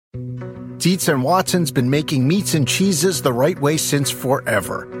Dietz and Watson's been making meats and cheeses the right way since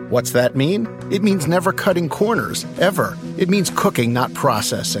forever. What's that mean? It means never cutting corners, ever. It means cooking, not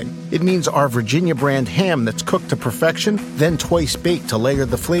processing. It means our Virginia brand ham that's cooked to perfection, then twice baked to layer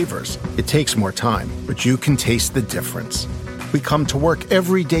the flavors. It takes more time, but you can taste the difference. We come to work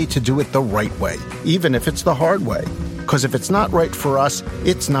every day to do it the right way, even if it's the hard way. Because if it's not right for us,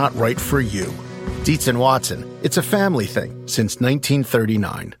 it's not right for you. Dietz and Watson, it's a family thing since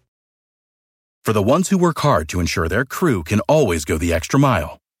 1939. For the ones who work hard to ensure their crew can always go the extra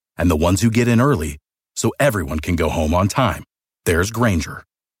mile, and the ones who get in early so everyone can go home on time, there's Grainger,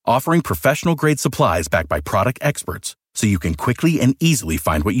 offering professional-grade supplies backed by product experts so you can quickly and easily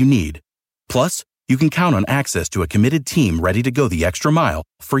find what you need. Plus, you can count on access to a committed team ready to go the extra mile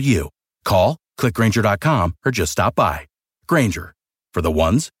for you. Call, click Grainger.com, or just stop by. Grainger, for the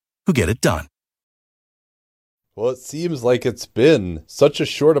ones who get it done. Well, it seems like it's been such a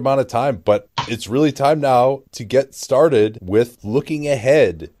short amount of time, but it's really time now to get started with looking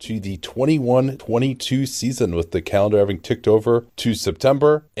ahead to the 21-22 season, with the calendar having ticked over to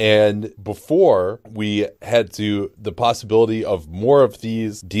September. And before we had to the possibility of more of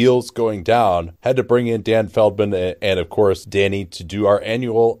these deals going down, had to bring in Dan Feldman and of course, Danny to do our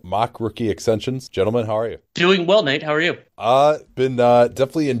annual mock rookie extensions. Gentlemen, how are you? Doing well, Nate. How are you? Been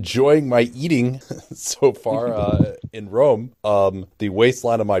definitely enjoying my eating so far in Rome. The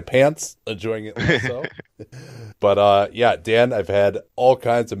waistline of my pants, enjoying it also. But yeah, Dan, I've had all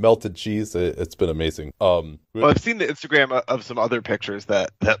kinds of melted cheese. It's been amazing. Well, I've seen the Instagram of some other pictures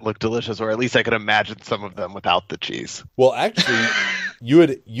that look delicious, or at least I could imagine some of them without the cheese. Well, actually,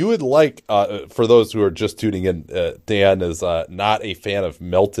 you would like, for those who are just tuning in, Dan is not a fan of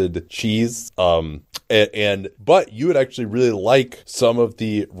melted cheese. But you would actually really like some of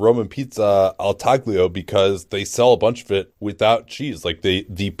the Roman pizza al taglio because they sell a bunch of it without cheese. Like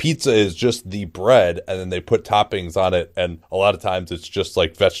the pizza is just the bread, and then they put toppings on it, and a lot of times it's just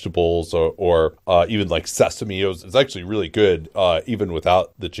like vegetables or even like sesame. It's actually really good even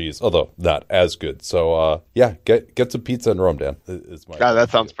without the cheese, although not as good. So yeah, get some pizza in Rome, Dan. God,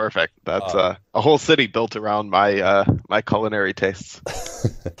 that sounds perfect. That's a whole city built around my my culinary tastes.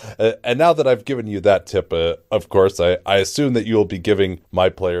 And now that I've given you that tip, of course, I assume that you'll be giving my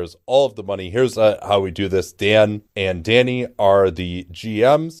players all of the money. Here's how we do this. Dan and Danny are the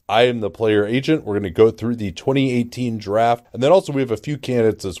GMs. I am the player agent. We're going to go through the 2018 draft. And then also we have a few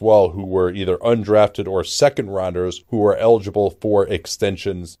candidates as well who were either undrafted or second rounders who are eligible for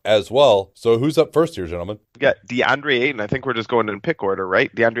extensions as well. So who's up first here, gentlemen? We got DeAndre Ayton. I think we're just going in pick order,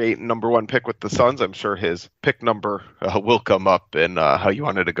 right? DeAndre Ayton, number one pick with the Suns. I'm sure his pick number will come up in how you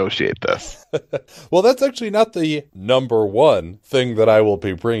want to negotiate this. Well, that's actually not the number one thing that I will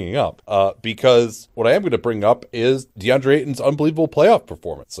be bringing up, because what I am going to bring up is DeAndre Ayton's unbelievable playoff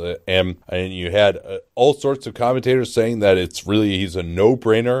performance. And you had all sorts of commentators saying that he's a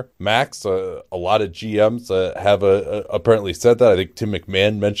no-brainer max. A lot of GMs have apparently said that. I think Tim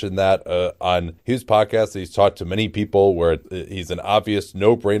McMahon mentioned that on his podcast. He's talked to many people where he's an obvious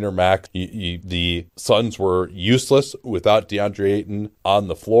no-brainer max. The Suns were useless without DeAndre Ayton on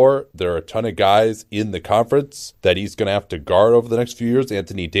the floor. There are a ton of guys in the conference that he's going to have to guard over the next few years.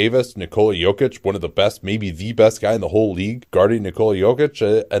 Anthony Davis, Nikola Jokic, one of the best, maybe the best guy in the whole league, guarding Nikola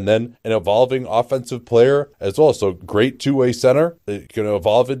Jokic, and then an evolving offensive player as well. So great two-way center, going to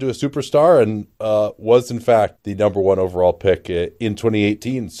evolve into a superstar, and was in fact the number one overall pick in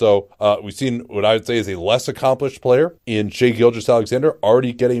 2018. So we've seen what I would say is a less accomplished player in Shai Gilgeous-Alexander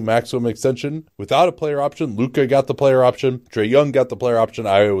already getting maximum extension without a player option. Luka got the player option. Trae Young got the player option.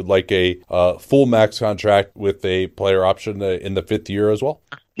 I would like a full max contract with a player option in the fifth year as well.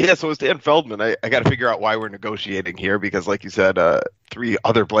 Yeah, so it's Dan Feldman. I got to figure out why we're negotiating here because, like you said, three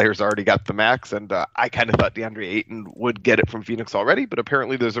other players already got the max, and I kind of thought DeAndre Ayton would get it from Phoenix already, but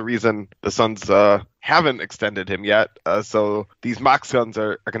apparently there's a reason the Suns haven't extended him yet. So these mock Suns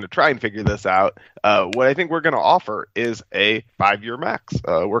are going to try and figure this out. What I think we're going to offer is a 5-year max.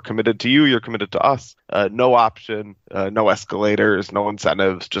 We're committed to you. You're committed to us. No option, no escalators, no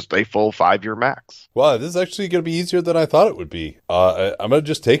incentives, just a full 5-year max. Wow, this is actually going to be easier than I thought it would be. I'm going to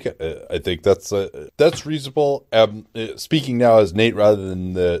just take it. I think that's reasonable. Speaking now as Nate rather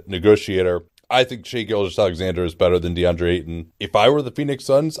than the negotiator, I think Shai Gilgeous-Alexander is better than DeAndre Ayton. If I were the Phoenix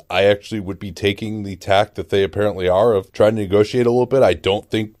Suns, I actually would be taking the tack that they apparently are of trying to negotiate a little bit. I don't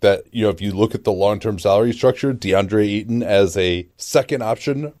think that, if you look at the long-term salary structure, DeAndre Ayton as a second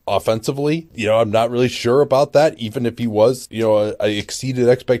option offensively, I'm not really sure about that, even if he was, exceeded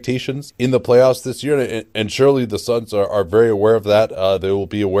expectations in the playoffs this year. And surely the Suns are very aware of that. They will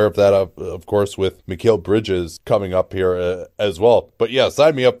be aware of that, of course, with Mikal Bridges coming up here as well. But yeah,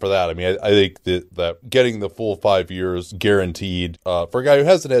 sign me up for that. I mean, I think that getting the full 5 years guaranteed for a guy who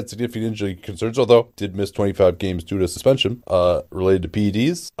hasn't had significant injury concerns, although did miss 25 games due to suspension related to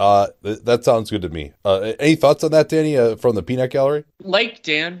PEDs, that sounds good to me. Any thoughts on that, Danny, from the Peanut Gallery? Like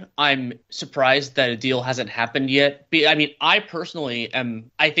Dan, I'm surprised that a deal hasn't happened yet. I mean, I personally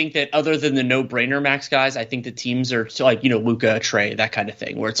I think that other than the no-brainer max guys, I think the teams are like, Luka, Trey, that kind of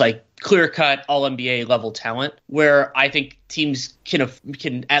thing, where it's like clear-cut All-NBA level talent, where I think teams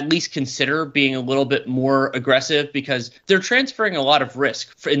can at least consider being a little bit more aggressive because they're transferring a lot of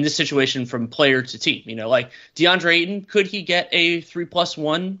risk in this situation from player to team. Like DeAndre Ayton, could he get a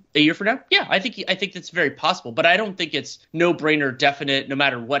 3+1 a year from now? Yeah, I think that's very possible, but I don't think it's no-brainer definite no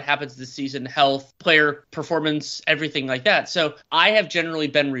matter what happens this season, health, player performance, everything like that. So I have generally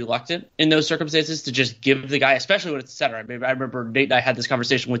been reluctant in those circumstances to just give the guy, especially when it's a center. I remember Nate and I had this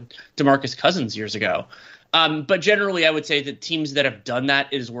conversation with DeMarcus Cousins years ago. But generally, I would say that teams that have done that,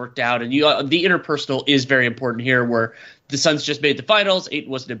 it has worked out. And the interpersonal is very important here, where the Suns just made the finals. Ayton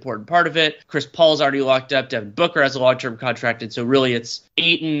was an important part of it. Chris Paul's already locked up. Devin Booker has a long-term contract. And so really it's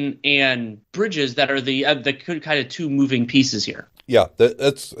Ayton and Bridges that are the kind of two moving pieces here. Yeah,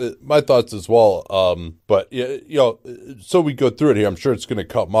 that's my thoughts as well. But, so we go through it here. I'm sure it's going to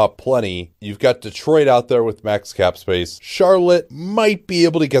come up plenty. You've got Detroit out there with max cap space. Charlotte might be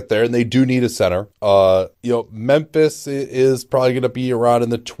able to get there, and they do need a center. Memphis is probably going to be around in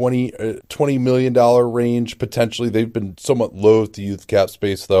the $20 million range, potentially. They've been somewhat loath to use cap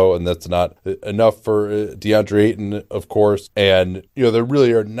space, though, and that's not enough for DeAndre Ayton, of course. And, there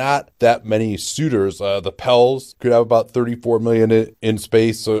really are not that many suitors. The Pels could have about $34 million in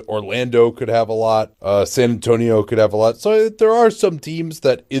space. Orlando could have a lot. San Antonio could have a lot. So there are some teams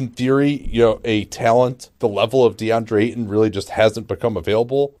that, in theory, a talent, the level of DeAndre Ayton really just hasn't become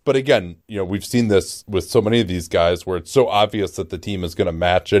available. But again, we've seen this with so many of these guys where it's so obvious that the team is going to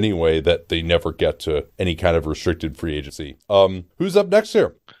match anyway that they never get to any kind of restricted free agency. Who's up next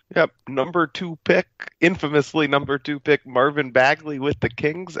here? Yep, infamously number two pick, Marvin Bagley with the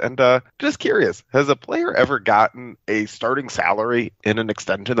Kings. And just curious, has a player ever gotten a starting salary in an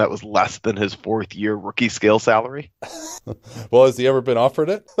extension that was less than his fourth-year rookie scale salary? Well, has he ever been offered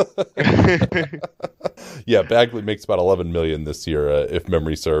it? Yeah, Bagley makes about $11 million this year, if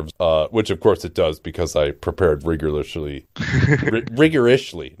memory serves, which of course it does because I prepared rigorously,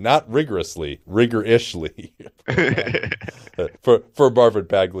 not rigorously, for Marvin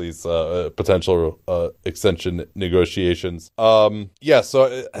Bagley's potential extension negotiations.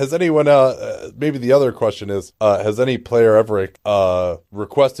 So has anyone, maybe the other question is, has any player ever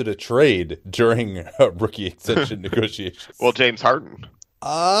requested a trade during rookie extension negotiations? Well, James Harden.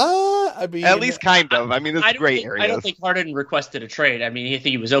 I mean, at least kind of. I mean, it's great areas. I don't think Harden requested a trade. I mean, I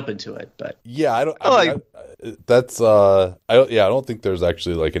think he was open to it, but yeah, I don't think there's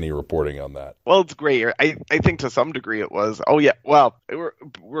actually like any reporting on that. Well, it's great. I think to some degree it was. Oh yeah, well,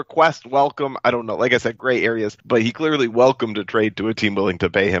 request, welcome. I don't know. Like I said, gray areas, but he clearly welcomed a trade to a team willing to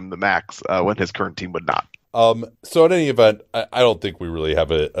pay him the max when his current team would not. So in any event, I don't think we really have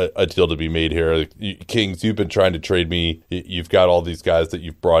a deal to be made here. Kings, you've been trying to trade me. You've got all these guys that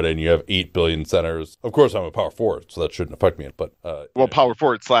you've brought in. You have 8 billion centers. Of course, I'm a power forward, so that shouldn't affect me. But power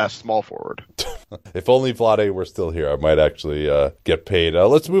forward / small forward. If only Vlade were still here, I might actually get paid.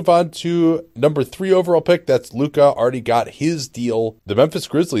 Let's move on to number 3 overall pick. That's Luka. Already got his deal. The Memphis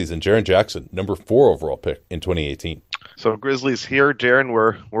Grizzlies and Jaren Jackson, number 4 overall pick in 2018. So Grizzlies here, Jaren,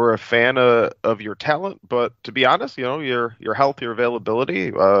 we're a fan of your talent, but to be honest, your health, your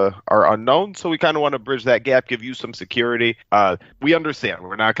availability are unknown. So we kind of want to bridge that gap, give you some security. We understand.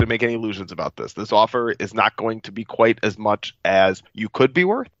 We're not going to make any illusions about this. This offer is not going to be quite as much as you could be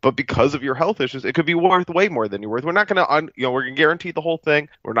worth, but because of your health issues, it could be worth way more than you're worth. We're not going to, we're going to guarantee the whole thing.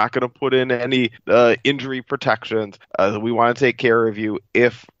 We're not going to put in any injury protections. We want to take care of you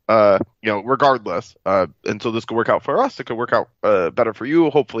if regardless. And so this could work out for us. It could work out better for you.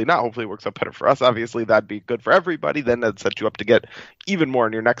 Hopefully not. Hopefully it works out better for us. Obviously, that'd be good for everybody. Then that'd set you up to get even more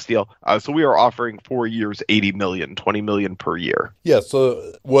in your next deal. So we are offering 4 years, $80 million, $20 million per year. Yeah.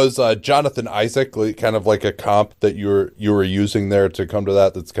 So was Jonathan Isaac kind of like a comp that you were using there to come to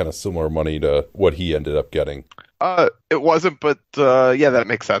that? That's kind of similar money to what he ended up getting. It wasn't, but yeah, that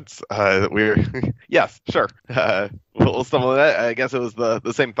makes sense. Yes, sure. We'll stumble on that. I guess it was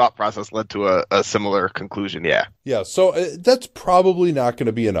the same thought process led to a similar conclusion. Yeah. Yeah, so that's probably not going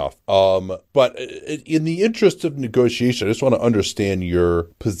to be enough. But in the interest of negotiation, I just want to understand your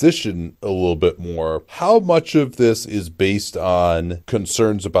position a little bit more. How much of this is based on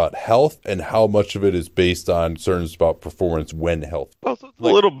concerns about health, and how much of it is based on concerns about performance when healthy? Well, so it's a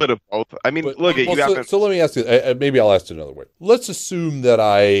little bit of both. I mean, So let me ask you. Maybe I'll ask it another way. Let's assume that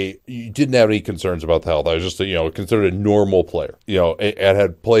you didn't have any concerns about the health. I was just considered a normal player. And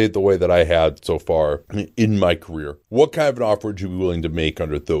had played the way that I had so far in my career. What kind of an offer would you be willing to make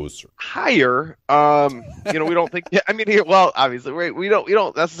under those? Higher. We don't think. I mean, well, obviously, right? We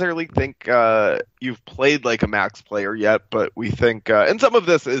don't necessarily think you've played like a max player yet, but we think, and some of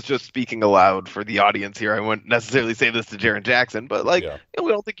this is just speaking aloud for the audience here. I wouldn't necessarily say this to Jaren Jackson, but we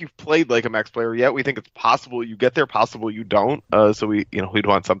don't think you've played like a max player yet. We think it's possible you get there, possible you don't. So we'd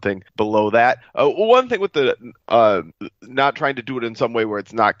want something below that. One thing with the not trying to do it in some way where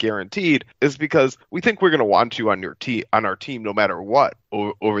it's not guaranteed is because we think we're going to want you on our team no matter what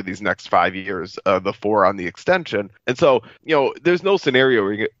over these next 5 years, the 4 on the extension. And so, there's no scenario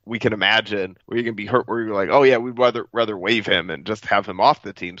where we can imagine where you can be hurt where you're like, oh yeah, we'd rather waive him and just have him off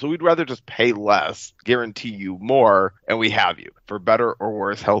the team. So we'd rather just pay less, guarantee you more, and we have you for better or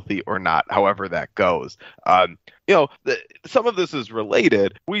worse, healthy or not, however that goes. Some of this is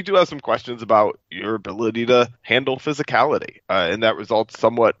related. We do have some questions about your ability to handle physicality, and that results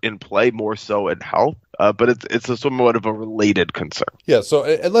somewhat in play more so in health. But it's a somewhat of a related concern. Yeah, so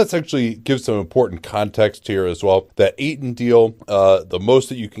and let's actually give some important context here as well. That Ayton deal, the most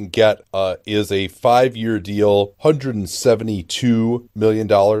that you can get is a 5-year deal, $172 million.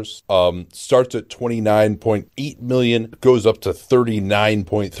 Starts at $29.8 million, goes up to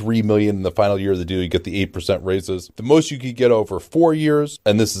 $39.3 million in the final year of the deal. You get the 8% raises. The most you could get over 4 years,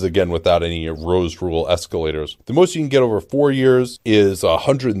 and this is again without any Rose Rule escalators, the most you can get over 4 years is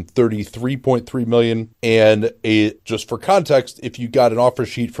 $133.3 million. And just for context, if you got an offer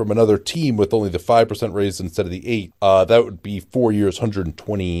sheet from another team with only the 5% raise instead of the 8%, that would be 4 years,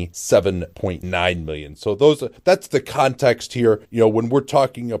 $127.9 million. So that's the context here. When we're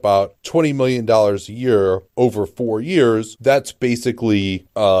talking about $20 million a year over 4 years, that's basically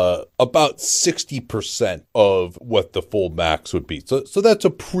about 60% of what the full max would be. So that's a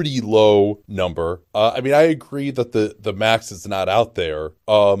pretty low number. I agree that the max is not out there.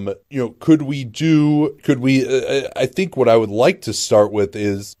 I think what I would like to start with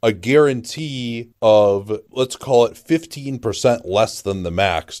is a guarantee of, let's call it 15% less than the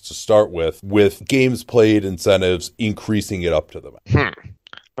max to start with games played incentives increasing it up to the max.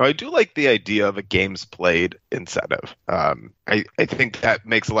 I do like the idea of a games played incentive. I think that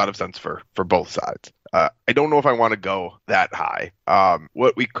makes a lot of sense for both sides. I don't know if I want to go that high.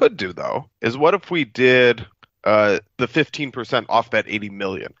 What we could do, though, is what if we did the 15% off that 80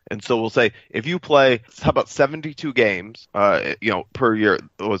 million. And so we'll say if you play, how about 72 games, per year,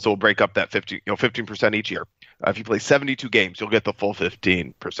 so we'll break up that 15% each year. If you play 72 games, you'll get the full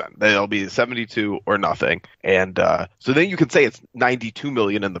 15%. That'll be 72 or nothing. And so then you can say it's 92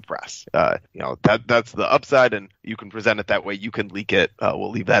 million in the press. That's the upside, and you can present it that way. You can leak it.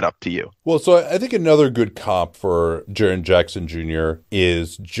 We'll leave that up to you. Well, so I think another good comp for Jaren Jackson Jr.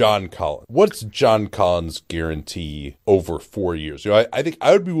 is John Collins. What's John Collins' guarantee over 4 years? I think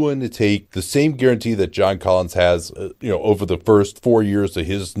I would be willing to take the same guarantee that John Collins has, over the first 4 years of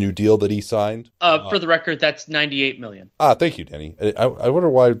his new deal that he signed. For the record, that's $98 million. Thank you, Danny. I wonder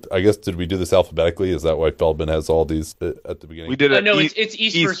why. I guess did we do this alphabetically? Is that why Feldman has all these at the beginning? We did it. No, it's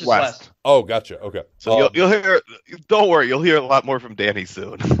East versus West. Oh, gotcha. Okay. So you'll hear. Don't worry, you'll hear a lot more from Danny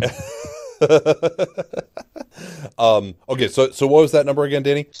soon. Okay, so what was that number again,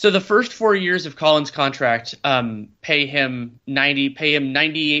 Danny? So the first 4 years of Collins' contract, pay him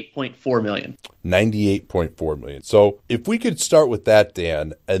 $98.4 million. $98.4 million. So if we could start with that,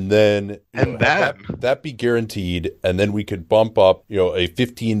 Dan, and then that be guaranteed, and then we could bump up, a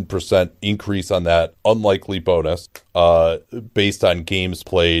 15% increase on that unlikely bonus, based on games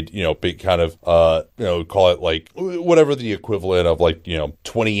played, big kind of, call it like whatever the equivalent of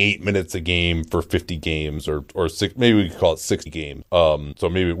 28 minutes a game for 50 games or maybe we could call it 60 games. So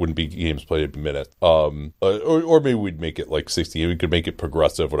maybe it wouldn't be games played, it'd be minutes. Or maybe we'd make it like 60. We could make it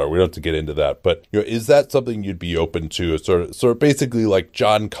progressive, whatever. We don't have to get into that. But but is that something you'd be open to? Sort of basically like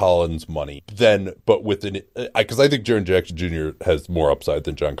John Collins money, then, but with an, because I think Jaren Jackson Jr. has more upside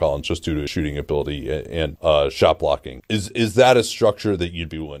than John Collins just due to his shooting ability and shot blocking. Is that a structure that you'd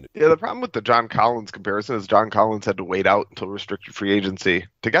be willing to? Yeah, the problem with the John Collins comparison is John Collins had to wait out until restricted free agency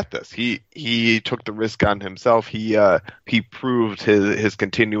to get this. He took the risk on himself. He proved his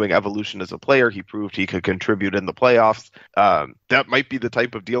continuing evolution as a player. He proved he could contribute in the playoffs. That might be the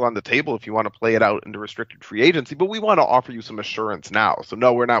type of deal on the table if you want to play it out into restricted free agency, but we want to offer you some assurance now. So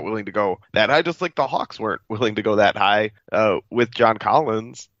no, we're not willing to go that high, just like the Hawks weren't willing to go that high with John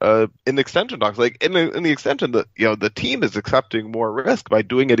Collins in extension talks. Like in the extension, the team is accepting more risk by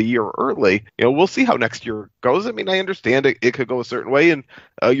doing it a year early. We'll see how next year goes. I mean, I understand it could go a certain way, and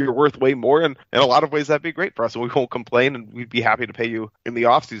you're worth way more, and in a lot of ways that'd be great for us, and we won't complain, and we'd be happy to pay you in the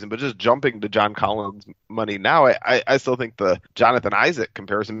offseason. But just jumping to John Collins money now, I still think the Jonathan Isaac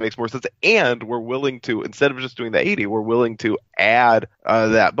comparison makes more sense, and we're willing to, instead of just doing the 80, we're willing to add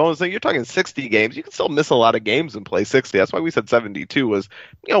that bonus. So you're talking 60 games. You can still miss a lot of games and play 60. That's why we said 72 was,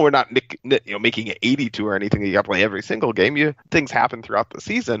 we're not making it 82 or anything. You got to play every single game. Things happen throughout the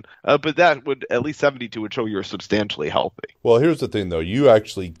season, but that would, at least 72 would show you're substantially healthy. Well, here's the thing, though. You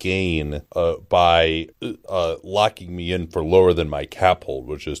actually gain by locking me in for lower than my cap hold,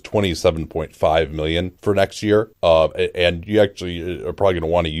 which is $27.5 million for next year. And you actually are probably going to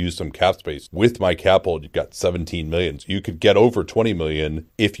want to use some cap space. With my cap hold, you've got $17 million. So you could get over $20 million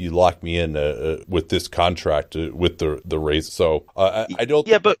if you lock me in with this contract with the raise. So I don't.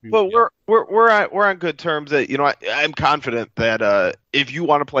 Yeah, but we're on good terms. I'm confident that if you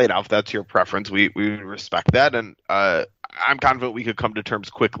want to play it out, if that's your preference, we respect that, and I'm confident we could come to terms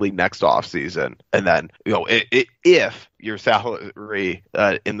quickly next offseason. And then, if your salary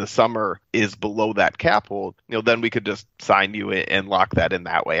in the summer is below that cap hold, then we could just sign you and lock that in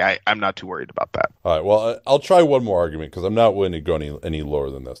that way. I'm not too worried about that. All right. Well, I'll try one more argument because I'm not willing to go any lower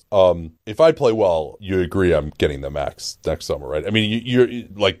than this. If I play well, you agree I'm getting the max next summer, right? I mean, you're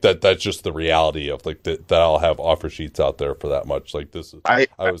like that. That's just the reality of like that I'll have offer sheets out there for that much. Like this is. I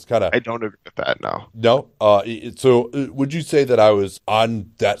don't agree with that. No. So would you say that I was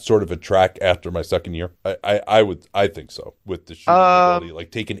on that sort of a track after my second year? I think so, with the shooting ability,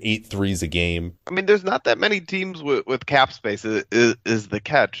 like taking 8 threes a game. I mean, there's not that many teams with cap space is the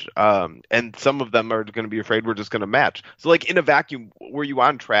catch. And some of them are going to be afraid we're just going to match. So like in a vacuum, were you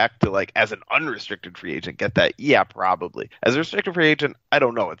on track to like as an unrestricted free agent get that? Yeah, probably. As a restricted free agent, I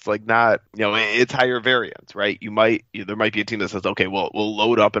don't know. It's like not, it's higher variance, right? There might be a team that says, okay, well, we'll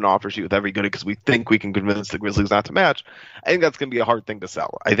load up an offer sheet with every goodie because we think we can convince the Grizzlies not to match. I think that's going to be a hard thing to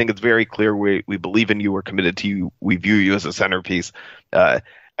sell. I think it's very clear we believe in you, we're committed to you, we view you as a centerpiece. I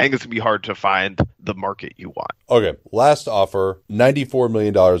think it's going to be hard to find the market you want. Okay, last offer, $94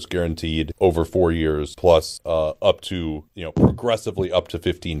 million guaranteed over 4 years, plus up to, progressively up to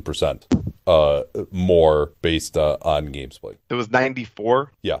 15% more based on games played. It was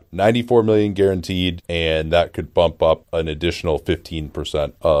 94? Yeah, $94 million guaranteed, and that could bump up an additional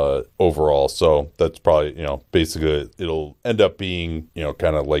 15% overall. So that's probably, basically it'll end up being,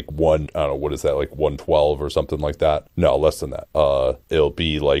 kind of like what is that, like 112 or something like that? No, less than that. It'll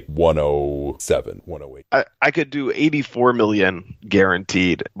be like 107, 108. I could do $84 million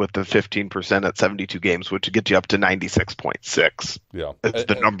guaranteed with the 15% at 72 games, which would get you up to 96.6. Yeah. That's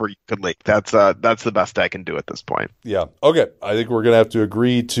the number you could make. That's the best I can do at this point. Yeah. Okay. I think we're going to have to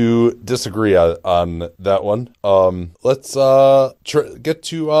agree to disagree on that one. Let's get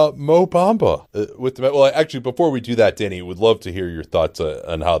to Mo Bamba with the. Well, actually, before we do that, Danny, would love to hear your thoughts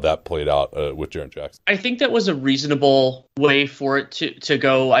on how that played out with Jaren Jackson. I think that was a reasonable way for it to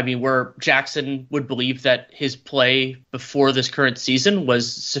go. I mean, where Jackson would believe that his play before this current season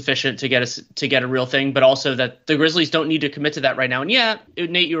was sufficient to get a real thing, but also that the Grizzlies don't need to commit to that right now. And yeah,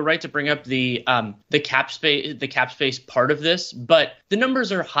 Nate, you were right to bring up the cap space part of this, but the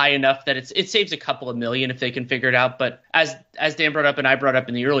numbers are high enough that it saves a couple of million if they can figure it out. But as Dan brought up and I brought up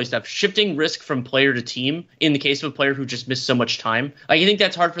in the early stuff, shifting risk from player to team in the case of a player who just missed so much time, I think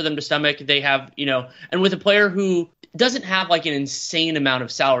that's hard for them to stomach. They have, and with a player who doesn't have like an insane amount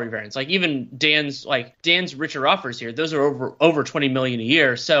of salary variance, like even Dan's richer offers here, those are over $20 million a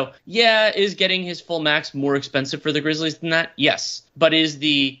year. So yeah, is getting his full max more expensive for the Grizzlies than that? Yes. But is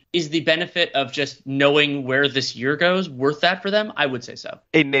the benefit of just knowing where this year goes worth that for them? I would say so.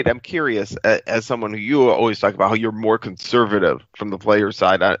 Hey, Nate, I'm curious, as someone who you always talk about how you're more conservative from the player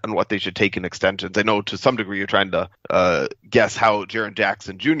side on what they should take in extensions. I know to some degree you're trying to guess how Jaren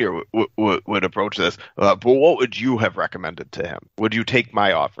Jackson Jr. would approach this. But what would you have recommended to him? Would you take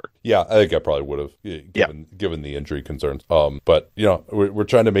my offer? Yeah, I think I probably would have, given the injury concerns. But we're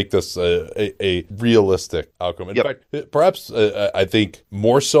trying to make this a realistic outcome. In fact, perhaps I think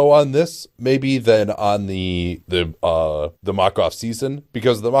more so on this maybe than on the mock off season,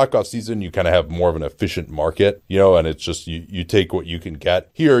 because the mock off season you kind of have more of an efficient market, and it's just you take what you can get.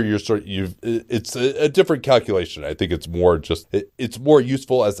 Here it's a different calculation. I think it's more just it's more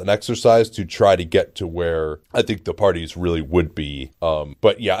useful as an exercise to try to get to where I think the parties really would be.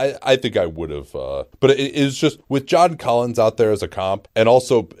 But yeah, I think I would have. But it is just with John Collins out there as a comp, and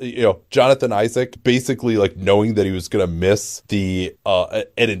also Jonathan Isaac basically like knowing that he was going to miss an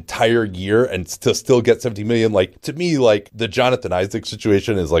entire year and to still get 17 million. Like, to me, like the Jonathan Isaac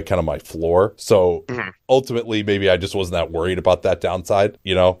situation is like kind of my floor. So ultimately, maybe I just wasn't that worried about that downside.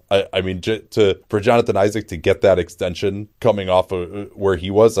 I mean, for Jonathan Isaac to get that extension coming off of where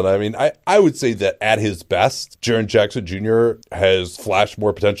he was, and I mean, I would say that at his best, Jaren Jackson Jr. has flashed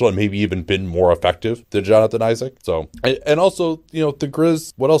more potential and maybe even been more effective than Jonathan Isaac. So, and also, the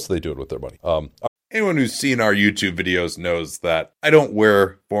Grizz, what else are they doing with their money? Anyone who's seen our YouTube videos knows that I don't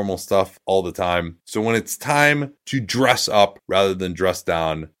wear formal stuff all the time. So when it's time to dress up rather than dress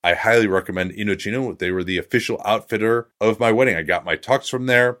down, I highly recommend Indochino. They were the official outfitter of my wedding. I got my tux from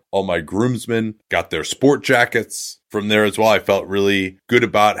there. All my groomsmen got their sport jackets from there as well. I felt really good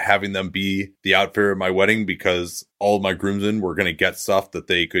about having them be the outfitter of my wedding because all of my groomsmen were going to get stuff that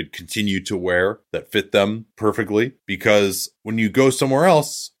they could continue to wear that fit them perfectly. Because when you go somewhere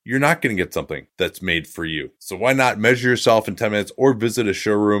else, you're not going to get something that's made for you. So why not measure yourself in 10 minutes or visit a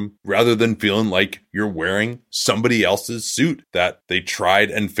showroom rather than feeling like you're wearing somebody else's suit that they tried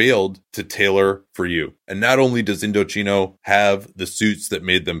and failed to tailor for you. And not only does Indochino have the suits that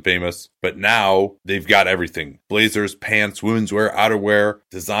made them famous, but now they've got everything. Blazers, pants, women's wear, outerwear,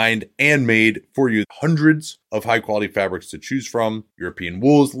 designed and made for you. Hundreds of high quality fabrics to choose from. European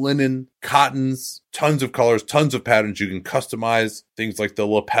wools, linen, cottons, tons of colors, tons of patterns. You can customize things like the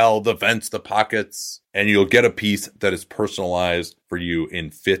lapel, the vents, the pockets, and you'll get a piece that is personalized for you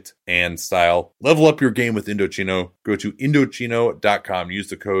in fit and style. Level up your game with Indochino. Go to Indochino.com. Use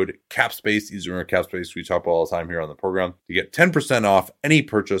the code CAPSPACE. Use the CAPSPACE. We talk about all the time here on the program to get 10% off any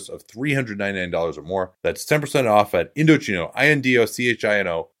purchase of $399 or more. That's 10% off at Indochino,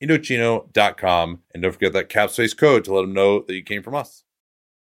 Indochino, Indochino.com. And don't forget that CAPSPACE code to let them know that you came from us.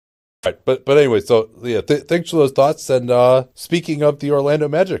 Right, but anyway, so yeah, thanks for those thoughts. And speaking of the Orlando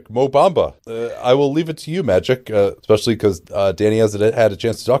Magic, Mo Bamba, I will leave it to you, Magic, especially because Danny hasn't had a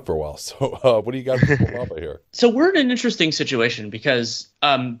chance to talk for a while. So what do you got for Mo Bamba here? So we're in an interesting situation because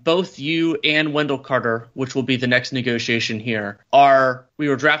both you and Wendell Carter, which will be the next negotiation here, we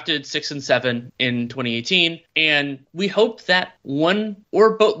were drafted 6 and 7 in 2018, and we hope that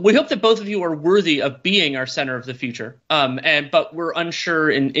both of you are worthy of being our center of the future. But we're unsure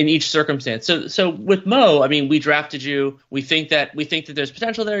in each circumstance. So with Mo, I mean, we drafted you. We think that there's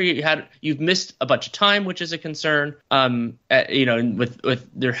potential there. You've missed a bunch of time, which is a concern. With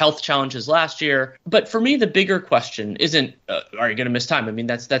their health challenges last year. But for me, the bigger question isn't are you going to miss time? I mean,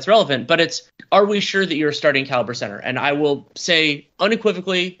 that's relevant, but it's, are we sure that you're a starting caliber center? And I will say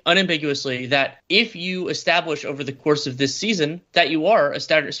unequivocally, unambiguously, that if you establish over the course of this season that you are a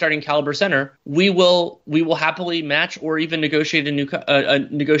starting caliber center, we will happily match or even negotiate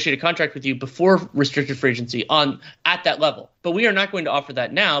a contract with you before restricted free agency at that level. But we are not going to offer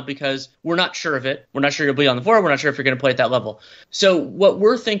that now because we're not sure of it. We're not sure you'll be on the floor. We're not sure if you're going to play at that level. So what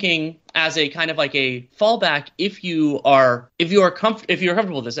we're thinking as a kind of like a fallback, if you are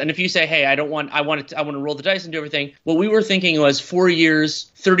comfortable with this, and if you say, hey, I want to roll the dice and do everything, what we were thinking was 4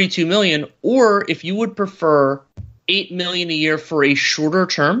 years, $32 million, or if you would prefer $8 million a year for a shorter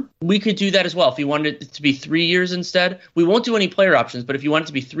term, we could do that as well. If you wanted it to be 3 years instead, we won't do any player options, but if you want it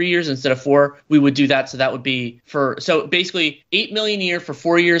to be 3 years instead of 4, we would do that. So that would be so basically $8 million a year for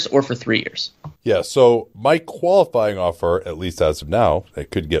 4 years or for 3 years. Yeah, so my qualifying offer, at least as of now,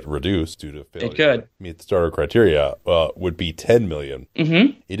 it could get reduced due to failure to meet the starter criteria, would be $10 million.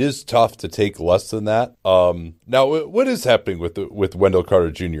 Mm-hmm. It is tough to take less than that. Now, what is happening with Wendell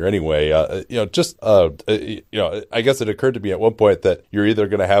Carter Jr. anyway? I guess it occurred to me at one point that you're either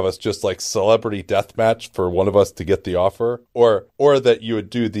going to have us just like celebrity death match for one of us to get the offer, or that you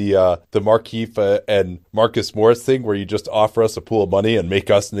would do the Markieff and Marcus Morris thing where you just offer us a pool of money and make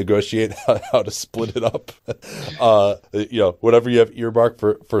us negotiate how to split it up. Whatever you have earmarked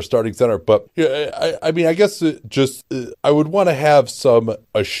for starting center. But I mean, I guess I would want to have some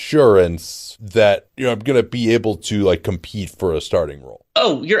assurance that I'm going to be able to like compete for a starting role.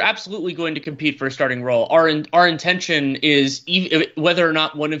 Oh, you're absolutely going to compete for a starting role. Our intention is, whether or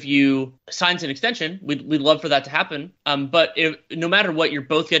not one of you signs an extension, we'd love for that to happen. But no matter what, you're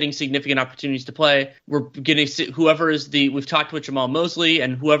both getting significant opportunities to play. We're getting we've talked with Jamal Mosley,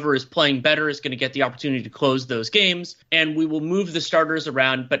 and whoever is playing better is going to get the opportunity to close those games. And we will move the starters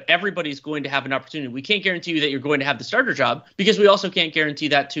around, but everybody's going to have an opportunity. We can't guarantee you that you're going to have the starter job, because we also can't guarantee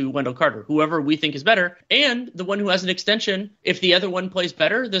that to Wendell Carter. Whoever we think is better, and the one who has an extension, if the other one plays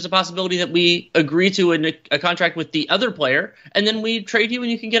better, there's a possibility that we agree to a contract with the other player, and then we trade you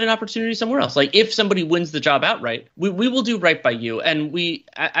and you can get an opportunity somewhere else. Like, if somebody wins the job outright, we will do right by you. And we,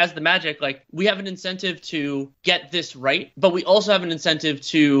 as the Magic, like, we have an incentive to get this right, but we also have an incentive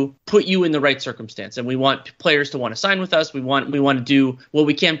to put you in the right circumstance. And we want players to want to sign with us. We want to do what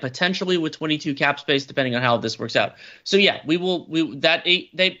we can potentially with 22 cap space, depending on how this works out. So yeah, that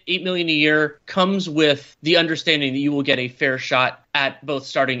 $8 million a year comes with the understanding that you will get a fair shot at both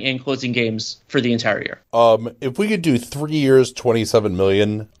starting and closing games for the entire year. If we could do 3 years, $27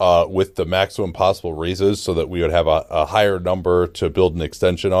 million, with the maximum possible raises, so that we would have a higher number to build an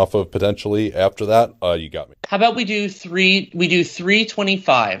extension off of potentially after that, you got me. How about we do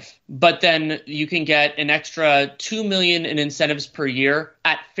 325, but then you can get an extra $2 million in incentives per year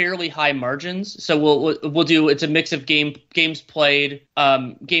at fairly high margins. So we'll do, it's a mix of games played,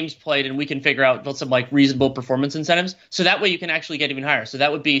 and we can figure out some like reasonable performance incentives. So that way you can actually get even higher. So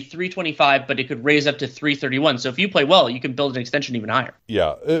that would be 325, but it could raise up to 331. So if you play well, you can build an extension even higher.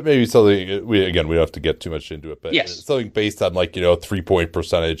 Yeah, it may be something, we don't have to get too much into it, but yes, something based on 3-point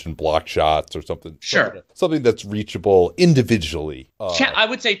percentage and block shots or something. Sure. Something that's reachable individually. I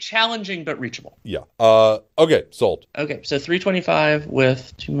would say challenging, but reachable. Yeah. Okay, sold. Okay, so 325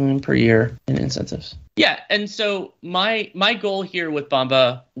 with $2 million per year in incentives. Yeah, and so my goal here with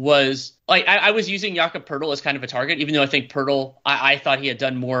Bamba was, like, I was using Jakob Poeltl as kind of a target, even though I think Poeltl, I thought he had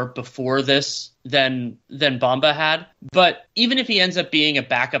done more before this than Bamba had. But even if he ends up being a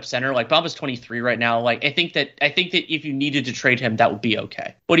backup center, like, Bamba's 23 right now, like, I think that if you needed to trade him, that would be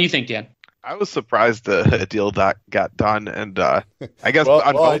okay. What do you think, Dan? I was surprised a deal that got done, and I guess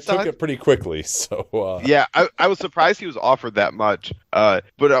I took it pretty quickly. So yeah, I was surprised he was offered that much,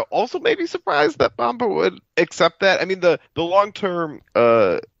 but also maybe surprised that Bamba would accept that. I mean, the long term,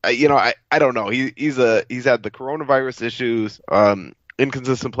 I don't know. He's had the coronavirus issues.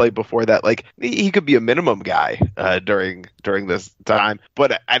 Inconsistent play before that. Like, he could be a minimum guy during this time,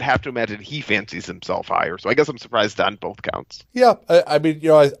 but I'd have to imagine he fancies himself higher. So I guess I'm surprised on both counts. Yeah, I mean,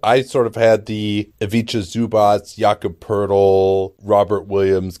 I sort of had the Ivica Zubac, Jakob Poeltl, Robert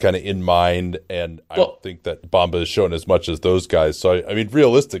Williams kind of in mind, and I don't think that Bamba has shown as much as those guys. So I mean,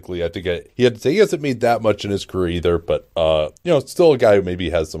 realistically, I think he hasn't made that much in his career either, but still a guy who maybe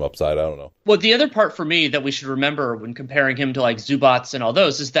has some upside. I don't know. Well, the other part for me that we should remember when comparing him to like Zubac and all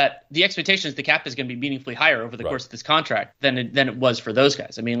those is that the expectation is the cap is going to be meaningfully higher over the course of this contract than it was for those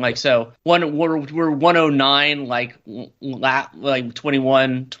guys. I mean, like, so we're 109 like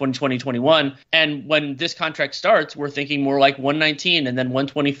 2020, 21, and when this contract starts, we're thinking more like 119 and then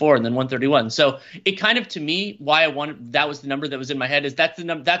 124 and then 131. So it kind of, to me, why I wanted, that was the number that was in my head, is that's the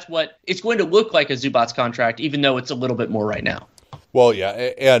number, that's what it's going to look like a Zubac contract, even though it's a little bit more right now. Well, yeah,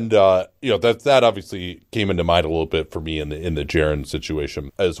 and that obviously came into mind a little bit for me in the Jaren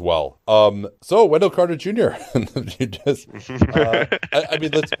situation as well. So Wendell Carter Jr. You just, I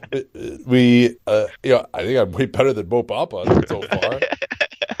mean, I think I'm way better than Mo Bamba so far.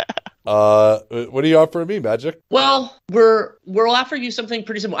 What are you offering me, Magic? Well, we're offering you something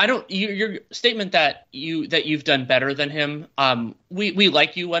pretty simple. Your statement that you've done better than him. We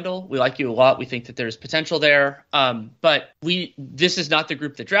like you, Wendell. We like you a lot. We think that there's potential there. But this is not the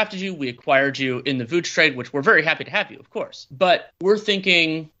group that drafted you. We acquired you in the Vooch trade, which we're very happy to have you, of course. But we're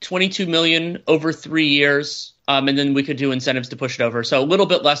thinking $22 million over 3 years. And then we could do incentives to push it over. So a little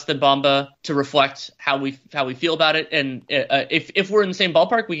bit less than Bamba to reflect how we feel about it. And if we're in the same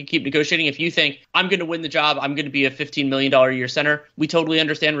ballpark, we can keep negotiating. If you think I'm going to win the job, I'm going to be a $15 million a year center, we totally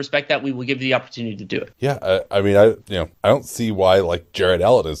understand, respect that. We will give you the opportunity to do it. Yeah, I mean, I don't see why like Jarrett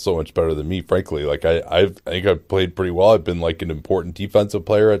Allen is so much better than me. Frankly, like I think I've played pretty well. I've been like an important defensive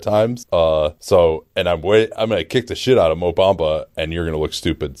player at times. So and I'm gonna kick the shit out of Mo Bamba, and you're gonna look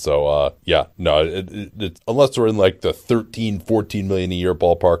stupid. So yeah, no, it's unless we're in like the 13-14 million a year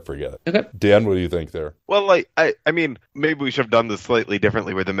ballpark, forget it. Okay, Dan, what do you think there? Well, like I mean, maybe we should have done this slightly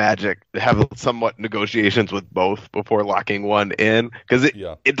differently with the Magic, have somewhat negotiations with both before locking one in, because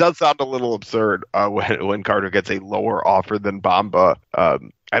it does sound a little absurd when Carter gets a lower offer than Bamba.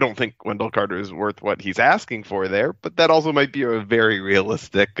 I don't think Wendell Carter is worth what he's asking for there, but that also might be a very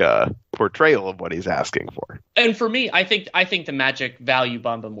realistic portrayal of what he's asking for. And for me, I think the Magic value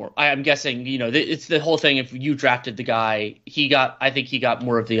Bamba more. I'm guessing, it's the whole thing. If you drafted the guy, I think he got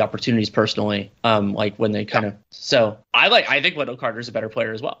more of the opportunities personally. Like when they kind of. So I think Wendell Carter's a better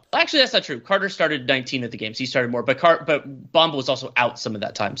player as well. Actually, that's not true. Carter started 19 at the games. He started more, but Bamba was also out some of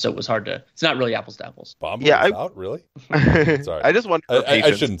that time, so it was hard to. It's not really apples to apples. Bamba was out, really? Sorry, I just want.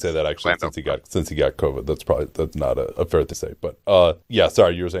 I shouldn't say that actually. Since he got COVID, that's not a fair to say. But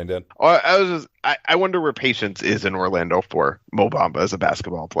sorry, you were saying, Dan. I wonder where patience is in Orlando for Mo Bamba as a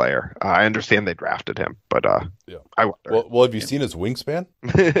basketball player. I understand they drafted him, but I wonder. Well, have you seen his wingspan?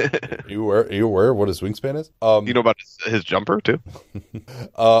 Are you aware what his wingspan is? You know about his jumper too?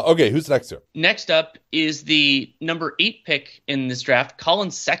 Okay, who's next here? Next up is the number 8 pick in this draft,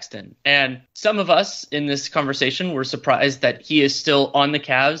 Colin Sexton. And some of us in this conversation were surprised that he is still on the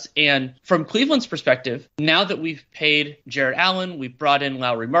Cavs. And from Cleveland's perspective, now that we've paid Jarrett Allen, we've brought in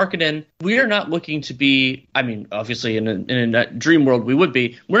Lauri Markkanen, we are not looking to be, I mean, obviously in a dream world we would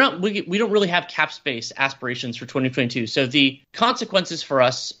be. We don't really have cap space aspirations for 2022. So the consequences for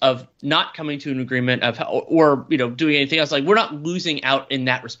us of not coming to an agreement or doing anything else, like we're not losing out in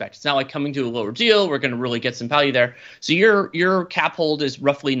that respect. It's not like coming to a lower deal. We're going to really get some value there. So your cap hold is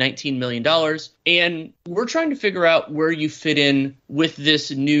roughly $19 million. And we're trying to figure out where you fit in with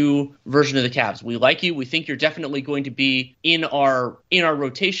this new version of the Cavs. We like you. We think you're definitely going to be in our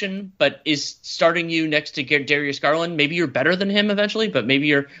rotation, but is starting you next to Darius Garland. Maybe you're better than him eventually, but maybe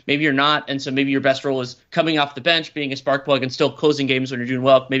you're not. And so maybe your best role is coming off the bench, being a spark plug, and still closing games when you're doing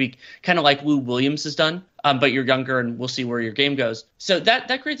well. Maybe kind of like Lou Williams has done. But you're younger, and we'll see where your game goes. So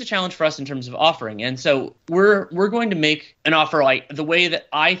that creates a challenge for us in terms of offering. And so we're going to make an offer like the way that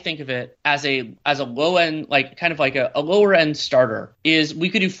I think of it as a low end, like kind of like a lower end starter is we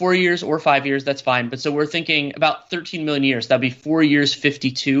could do 4 years or 5 years. That's fine. But so we're thinking about 13 million years. That'd be 4 years,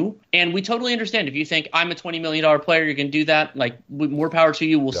 52. And we totally understand if you think I'm a $20 million player, you can do that. Like more power to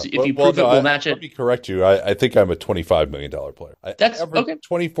you. We'll see if you prove it, we'll match it. Let me correct you. I think I'm a $25 million player. That's okay.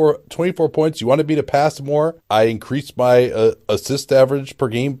 24 points. You wanted me to pass more. I increased my assist average per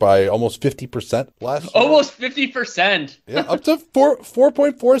game by almost 50% last year. Almost 50%. Yeah, up to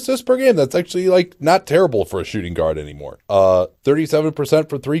 4.4 assists per game. That's actually like not terrible for a shooting guard anymore. 37%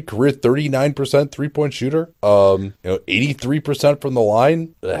 for three, career 39% 3-point shooter. 83% from the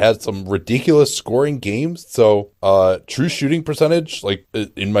line. It had some ridiculous scoring games. So true shooting percentage, like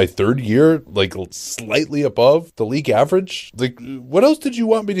in my third year, like slightly above the league average. Like, what else did you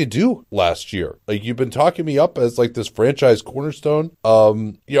want me to do last year? Like, you've been talking me up as like this franchise cornerstone.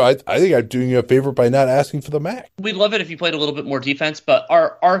 I think I'm doing you a favor by not asking for the max. We'd love it if you played a little bit more defense, but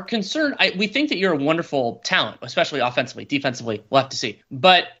our concern, we think that you're a wonderful talent, especially offensively. Defensively, we'll have to see.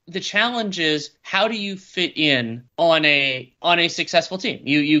 But the challenge is, how do you fit in on a successful team?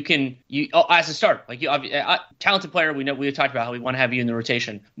 You as a starter, like talented player. We talked about how we want to have you in the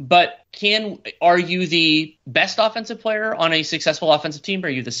rotation, but are you the best offensive player on a successful offensive team? Are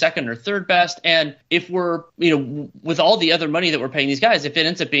you the second or third best? And if we're, with all the other money that we're paying these guys, if it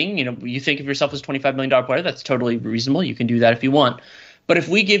ends up being, you think of yourself as $25 million player, that's totally reasonable. You can do that if you want. But if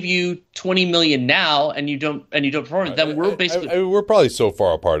we give you $20 million now and you don't perform, then we're basically we're probably so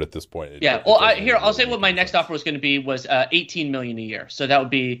far apart at this point. Yeah. Well, I'll say what my next offer was going to be was $18 million a year. So that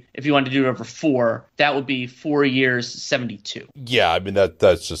would be, if you wanted to do it over 4, that would be 4 years, 72. Yeah, I mean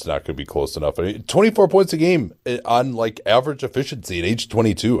that's just not going to be close enough. I mean, 24 points a game on like average efficiency at age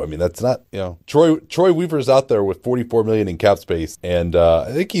 22. I mean, that's not, Troy Weaver's out there with $44 million in cap space, and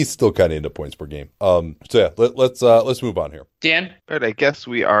I think he's still kind of into points per game. So yeah, let's move on here. Dan? All right, I guess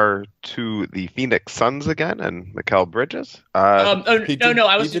we are to the Phoenix Suns again and Mikal Bridges. No,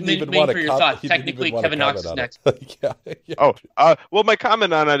 I was just waiting for your thoughts. Technically, Kevin Knox is next. Yeah. Well, my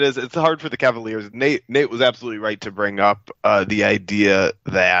comment on it is it's hard for the Cavaliers. Nate was absolutely right to bring up the idea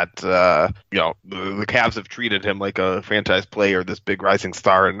that the Cavs have treated him like a franchise player, this big rising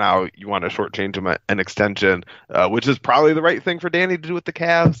star, and now you want to shortchange him an extension, which is probably the right thing for Danny to do with the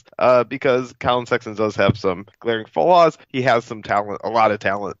Cavs, because Colin Sexton does have some glaring flaws. He has some talent, a lot of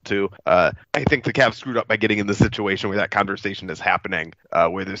talent too. I think the Cavs screwed up by getting in the situation where that conversation is happening,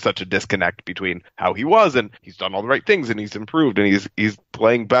 where there's such a disconnect between how he was and he's done all the right things and he's improved and he's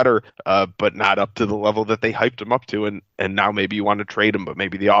playing better, but not up to the level that they hyped him up to. And now maybe you want to trade him, but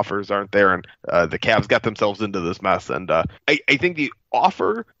maybe the offers aren't there. And the Cavs got themselves into this mess. And I think the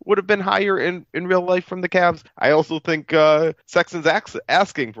offer would have been higher in real life from the Cavs. I also think Sexton's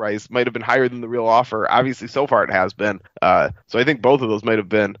asking price might have been higher than the real offer. Obviously, so far it has been. So I think both of those might have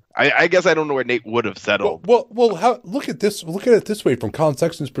been. I guess I don't know where Nate would have settled. Well, look at this. Look at it this way from Colin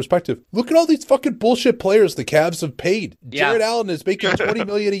Sexton's perspective. Look at all these fucking bullshit players the Cavs have paid. Yeah. Jarrett Allen is making $20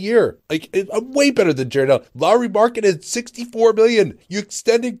 million a year. I'm way better than Jared Allen. Lowry Markkanen $64 million. You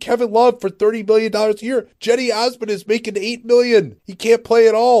extended Kevin Love for $30 million a year. Jetty Osman is making $8 million. He can't play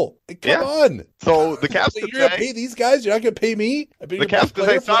at all. Come on. So the Cavs you're going to pay these guys? You're not going to pay me? I've been your best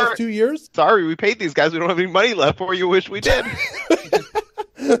player for the last 2 years? Sorry, we paid these guys. We don't have any money left for you. Wish we did.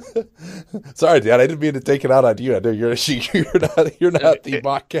 Sorry, Dan. I didn't mean to take it out on you. I know you're not the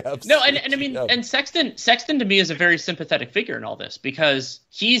mock Cavs. No, and I mean, and Sexton to me is a very sympathetic figure in all this because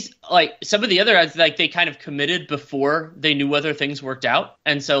he's like some of the other guys, like they kind of committed before they knew whether things worked out,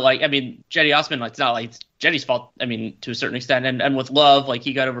 and so like I mean, Jetty Osman, like it's not like it's Jetty's fault. I mean, to a certain extent, and with Love, like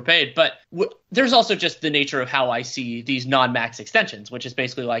he got overpaid, but there's also just the nature of how I see these non-max extensions, which is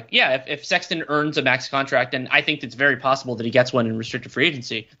basically like, yeah, if Sexton earns a max contract, and I think it's very possible that he gets one in restricted free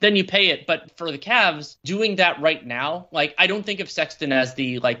agency, then you pay it. But for the Cavs, doing that right now, like I don't think of Sexton as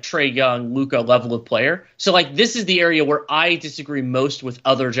the like Trae Young, Luka level of player. So like this is the area where I disagree most with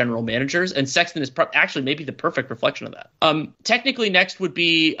other general managers, and Sexton is actually maybe the perfect reflection of that. Technically, next would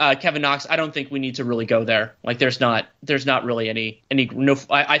be Kevin Knox. I don't think we need to really go there. Like there's not really any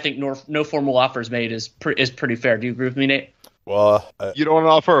I think no formal offers made is pretty fair. Do you agree with me, Nate? Well, you don't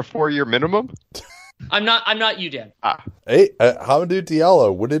offer a 4-year minimum? I'm not you, Dan. Hey, Hamidou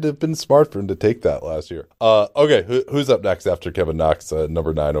Diallo, would it have been smart for him to take that last year? Okay, who's up next after Kevin Knox,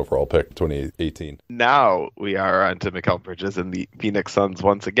 number 9 overall pick, 2018? Now we are on to Mikal Bridges and the Phoenix Suns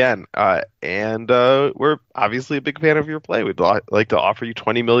once again, and we're obviously a big fan of your play. We'd like to offer you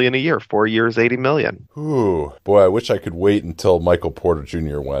 $20 million a year, 4 years, $80 million. Ooh, boy, I wish I could wait until Michael Porter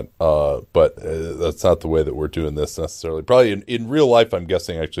Jr. went, but that's not the way that we're doing this necessarily. Probably in real life, I'm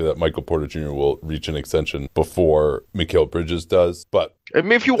guessing actually that Michael Porter Jr. will reach an extension before Mikal Bridges does, but I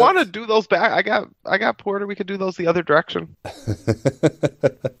mean, if you want to do those back, I got Porter. We could do those the other direction.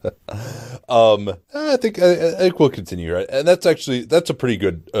 I think we'll continue, right? And that's a pretty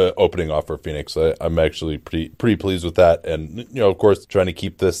good opening offer, Phoenix. I'm actually pretty pleased with that, and of course, trying to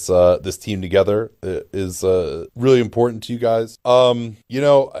keep this team together is really important to you guys.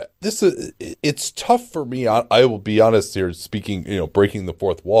 It's tough for me. I will be honest here, speaking, breaking the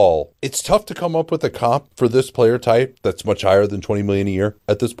fourth wall. It's tough to come up with a comp for this player type that's much higher than $20 million a year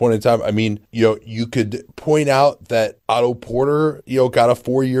at this point in time. I mean, you could point out that Otto Porter, got a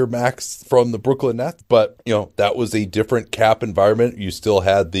 4-year max from the Brooklyn Nets, but that was a different cap environment. You still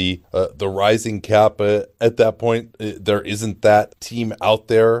had the rising cap at that point. There isn't that team out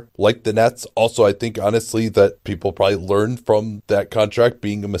there like the Nets. Also, I think honestly that people probably learned from that contract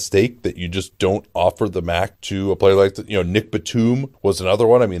being a mistake that you just don't offer the max to a player like that. Nick Batum was another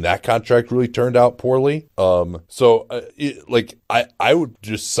one. I mean, that contract really turned out poorly. I would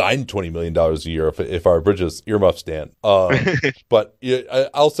just sign $20 million a year if our Bridges earmuffs stand. But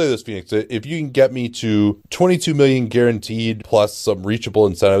I'll say this, Phoenix, if you can get me to $22 million guaranteed plus some reachable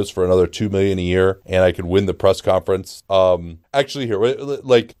incentives for another $2 million a year, and I could win the press conference. Actually, here,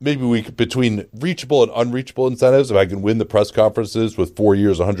 like maybe we could, between reachable and unreachable incentives, if I can win the press conferences with 4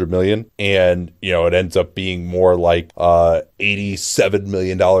 years, $100 million, and it ends up being more like $87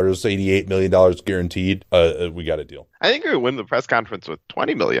 million, $88 million guaranteed, we got a deal. I think we would win the press conference with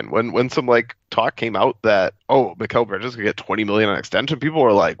 $20 million. When some talk came out that Mikal Bridges could get $20 million on extension, people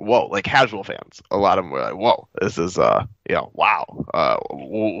were like, "Whoa!" Like casual fans, a lot of them were like, "Whoa, this is wow."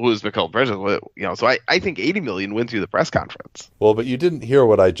 Who's Mikal Bridges? So I think $80 million wins you the press conference. Well, but you didn't hear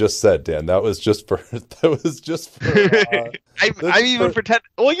what I just said, Dan. That was just for. I even pretend.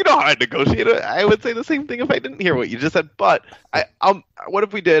 Well, you know how I negotiate. I would say the same thing if I didn't hear what you just said. But what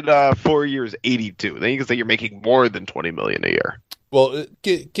if we did 4 years, 82? Then you can say you're making more than $20 million a year. Well,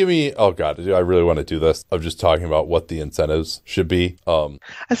 give me. Oh God, I really want to do this. I'm just talking about what the incentives should be. I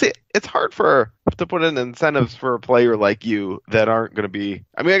say it's hard to put in incentives for a player like you that aren't going to be.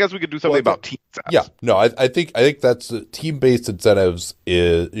 I mean, I guess we could do something about team incentives. Yeah, no, I think that's team-based incentives.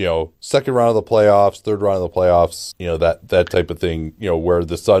 Is second round of the playoffs, third round of the playoffs. That type of thing. Where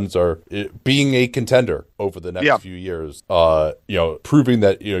the Suns are being a contender over the next few years. Proving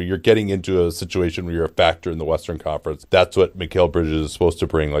that you're getting into a situation where you're a factor in the Western Conference. That's what Mikal Bridges is supposed to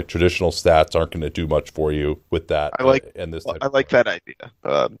bring. Like traditional stats aren't going to do much for you with that. I like that idea.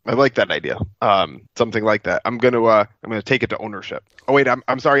 Something like that. I'm gonna take it to ownership. Oh wait,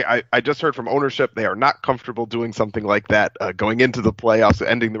 I'm sorry. I just heard from ownership they are not comfortable doing something like that, going into the playoffs,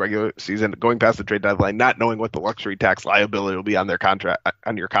 ending the regular season, going past the trade deadline, not knowing what the luxury tax liability will be on their contract,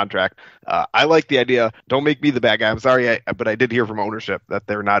 on your contract. I like the idea. Don't make me the bad guy. I'm sorry, but I did hear from ownership that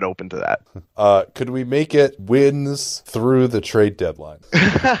they're not open to that. Could we make it wins through the trade deadline?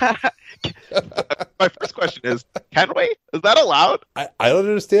 My first question is, can we? Is that allowed? I don't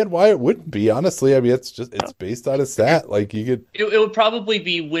understand why it wouldn't be, honestly. I mean, it's based on a stat. Like, you could... It would probably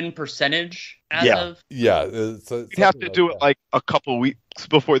be win percentage as of... Yeah. We'd have to do it like a couple weeks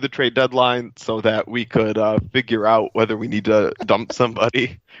before the trade deadline so that we could figure out whether we need to dump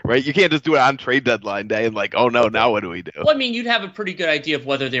somebody, right? You can't just do it on trade deadline day and like, oh no, now what do we do? Well, I mean, you'd have a pretty good idea of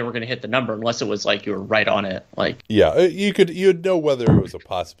whether they were going to hit the number unless it was like you were right on it. Like, yeah, you'd know whether it was a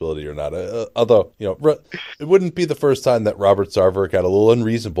possibility or not. Although, it wouldn't be the first time that Robert Sarver got a little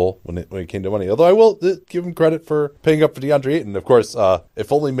unreasonable when it came to money. Although I will give him credit for paying up for DeAndre Ayton. Of course,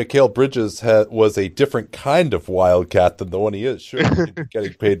 if only Mikal Bridges was a different kind of Wildcat than the one he is, sure, he'd be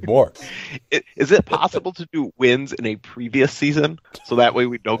getting paid more. Is it possible to do wins in a previous season so that way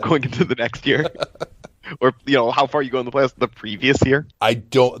we know going into the next year? Or, how far you go in the playoffs the previous year? I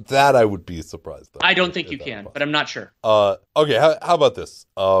would be surprised. I don't think you can, but I'm not sure. Okay, how about this?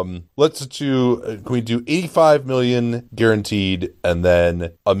 Let's can we do $85 million guaranteed and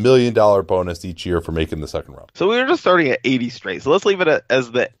then $1 million bonus each year for making the second round? So we were just starting at 80 straight. So let's leave it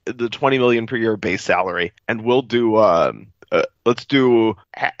as the $20 million per year base salary, and we'll do let's do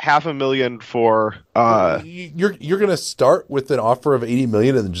 $500,000 for you're gonna start with an offer of $80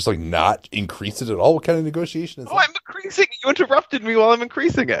 million and then just like not increase it at all. What kind of negotiation is that? I'm increasing. You interrupted me while I'm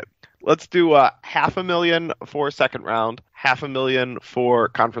increasing it. Let's do $500,000 for second round, $500,000 for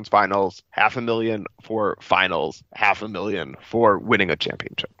conference finals, $500,000 for finals, $500,000 for winning a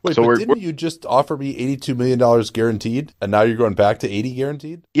championship. Wait, so didn't you just offer me $82 million guaranteed, and now you're going back to 80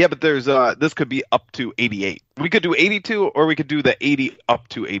 guaranteed? Yeah, but there's this could be up to 88. We could do 82, or we could do the 80 up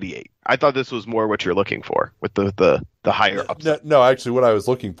to 88. I thought this was more what you're looking for with the higher upside. No, actually, what I was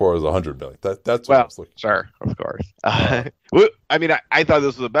looking for was $100 million. That's what I was looking for. Sure, of course. I mean, I thought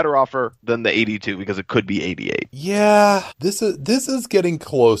this was a better offer than the 82 because it could be 88. Yeah, this is getting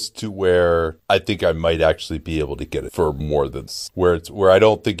close to where I think I might actually be able to get it for more than where I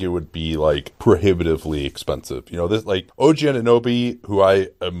don't think it would be like prohibitively expensive. This like OG Anunoby, who I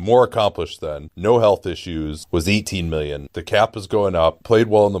am more accomplished than, no health issues, was $18 million. The cap is going up. Played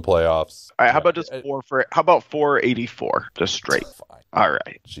well in the playoffs. All right, how about just how about 484 just straight? Fine. All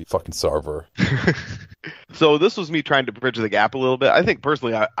right. Gee, fucking Sarver. So this was me trying to bridge the gap a little bit. I think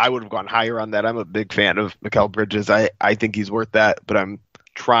personally I would have gone higher on that. I'm a big fan of Mikal Bridges. I think he's worth that, but I'm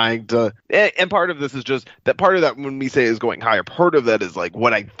trying to, and part of this is just that part of that when we say is going higher, part of that is like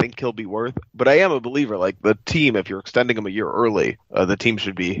what I think he'll be worth. But I am a believer, like the team, if you're extending him a year early, the team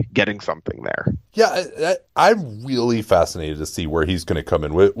should be getting something there. Yeah, I'm really fascinated to see where he's going to come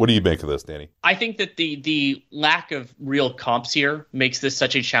in. What do you make of this, Danny? I think that the lack of real comps here makes this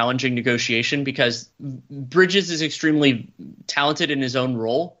such a challenging negotiation because Bridges is extremely talented in his own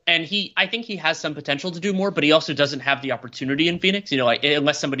role, and I think he has some potential to do more, but he also doesn't have the opportunity in Phoenix.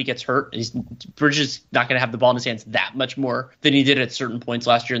 Unless somebody gets hurt, Bridges not going to have the ball in his hands that much more than he did at certain points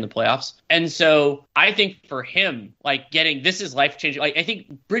last year in the playoffs. And so I think for him, like this is life changing. Like I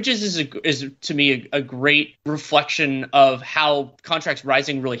think Bridges is to me a great reflection of how contracts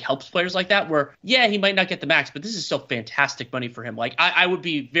rising really helps players like that. Where he might not get the max, but this is still fantastic money for him. Like I would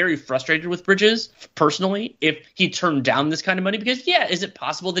be very frustrated with Bridges personally if he turned down this kind of money because is it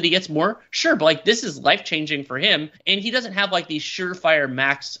possible that he gets more? Sure, but like this is life changing for him, and he doesn't have like these surefire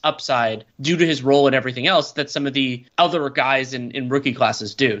max upside due to his role and everything else that some of the other guys in rookie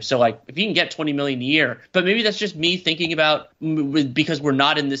classes do. So like if you can get $20 million a year, but maybe that's just me thinking about because we're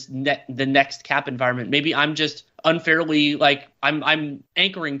not in the next cap environment. Maybe I'm just unfairly like I'm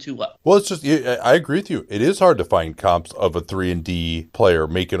anchoring too low. Well, it's just I agree with you. It is hard to find comps of a 3-and-D player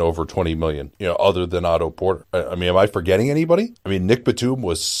making over $20 million, other than Otto Porter. I mean, am I forgetting anybody? I mean, Nick Batum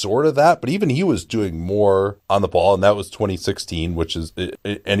was sort of that, but even he was doing more on the ball, and that was 2016, which is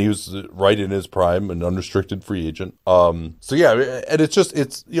and he was right in his prime, an unrestricted free agent. So yeah, and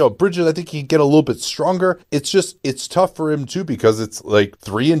it's Bridges, I think he can get a little bit stronger. It's tough for him too because it's like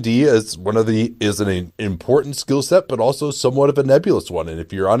 3-and-D is an important skill set, but also somewhat of a nebulous one. And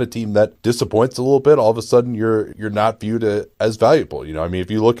if you're on a team that disappoints a little bit, all of a sudden you're not viewed as valuable. I mean,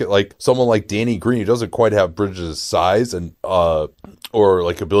 if you look at like someone like Danny Green, who doesn't quite have Bridges' size and or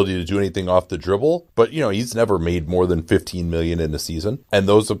like ability to do anything off the dribble, but he's never made more than $15 million in a season, and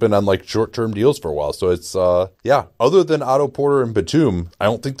those have been on like short-term deals for a while. So it's other than Otto Porter and Batum, I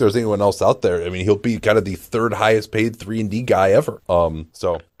don't think there's anyone else out there. I mean, he'll be kind of the third highest paid 3-and-D guy ever.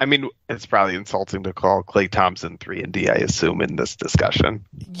 So I mean, it's probably insulting to call Klay Thompson games in 3&D, I assume, in this discussion.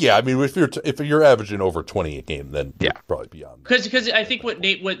 Yeah, I mean, if you're averaging over 20 a game, then you'd probably be on there. Because I think what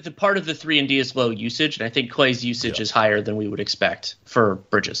the part of the 3&D is low usage, and I think Clay's usage is higher than we would expect for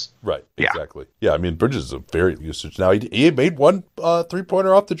Bridges. Right, exactly. Yeah, I mean, Bridges is a very usage. Now, he made one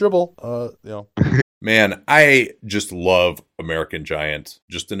 3-pointer off the dribble, Man, I just love American Giant.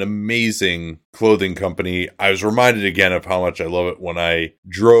 Just an amazing clothing company. I was reminded again of how much I love it when I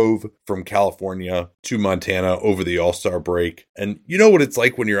drove from California to Montana over the All-Star break. And you know what it's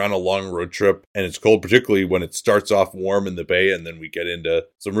like when you're on a long road trip and it's cold, particularly when it starts off warm in the Bay and then we get into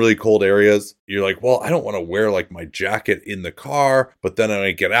some really cold areas. You're like, well, I don't want to wear like my jacket in the car, but then when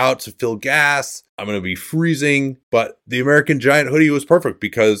I get out to fill gas, I'm going to be freezing. But the American Giant hoodie was perfect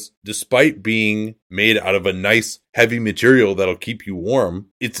because despite being made out of a nice heavy material that'll keep you warm,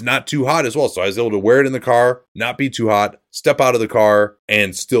 it's not too hot as well. So I was able to wear it in the car, not be too hot, step out of the car,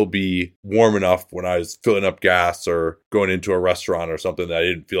 and still be warm enough when I was filling up gas or going into a restaurant or something that I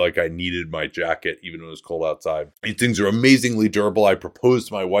didn't feel like I needed my jacket even when it was cold outside. These things are amazingly durable. I proposed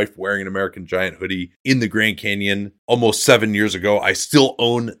to my wife wearing an American Giant hoodie in the Grand Canyon almost 7 years ago. I still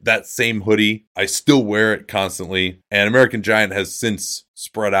own that same hoodie. I still wear it constantly. And American Giant has since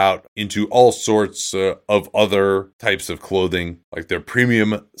spread out into all sorts of other types of clothing, like their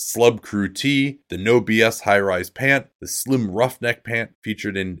premium Slub Crew tee, the No BS high-rise pant, the slim roughneck pant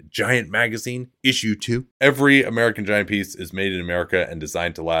featured in Giant Magazine, issue 2. Every American Giant piece is made in America and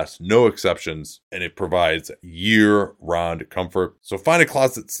designed to last, no exceptions, and it provides year-round comfort. So find a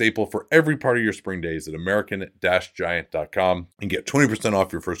closet staple for every part of your spring days at American-Giant.com and get 20%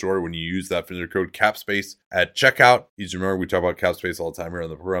 off your first order when you use that vendor code CAPSPACE at checkout. Easy to remember, we talk about CAPSPACE all the time here on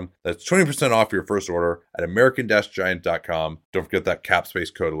the program. That's 20% off your first order at American-Giant.com. Don't forget that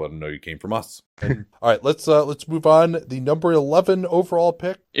CAPSPACE code to let them know you came from us. And, all right, let's move on. The number 11 overall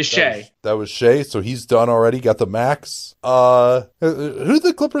pick is Shea. That was Shea, so he's done already. Got the max. Who did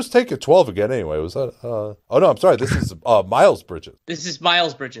the Clippers take at 12 again? Anyway, was that? Oh no, I'm sorry. This is Miles Bridges. This is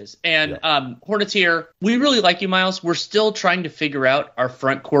Miles Bridges, and Hornets here. We really like you, Miles. We're still trying to figure out our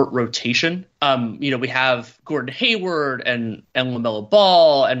front court rotation. We have Gordon Hayward and LaMelo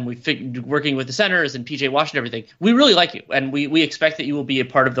Ball, and working with the centers and PJ Washington, everything. We really like you, and we expect that you will be a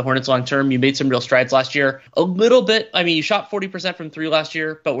part of the Hornets long term. You made some real strides last year. A little bit. I mean, you shot 40% from 3 last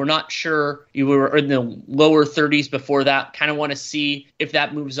year, but we're not sure. You were in the lower 30s before that. Kind of want to see if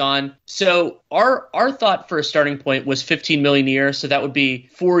that moves on. So our thought for a starting point was $15 million a year. So that would be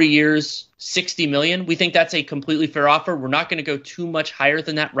 4 years, $60 million. We think that's a completely fair offer. We're not going to go too much higher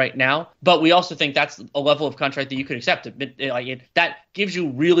than that right now, but we also think that's a level of contract that you could accept. That gives you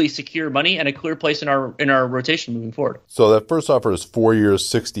really secure money and a clear place in our rotation moving forward. So that first offer is 4 years,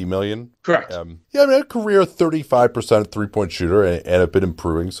 $60 million. Correct. I mean, a career 35% 3-point shooter and have been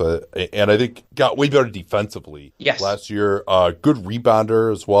improving. So, and I think got way better defensively last year. Good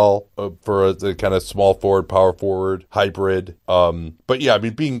rebounder as well for the kind of small forward, power forward hybrid. But yeah, I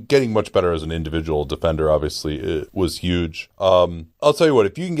mean, getting much better as an individual defender, obviously, it was huge. I'll tell you what,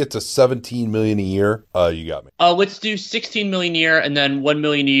 if you can get to $17 million a year, you got me. Let's do $16 million a year and then $1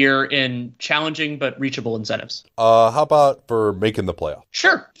 million a year in challenging but reachable incentives. How about for making the playoff?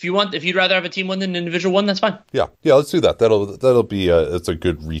 Sure. If you'd rather have a team win than an individual one, that's fine. Yeah, let's do that. That'll be it's a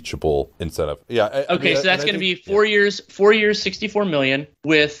good reachable incentive. Yeah. So that's going to be 4 years, $64 million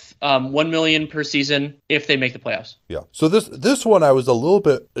with $1 million per season if they make the playoffs. Yeah. So this one I was a little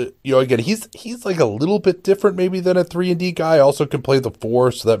bit, again, he's like a little bit different maybe than a 3-and-D guy. Also can play the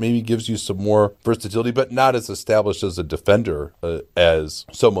 4, so that maybe gives you some more versatility, but not as established as a defender as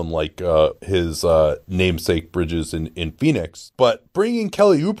someone like his namesake Bridges in Phoenix. But bringing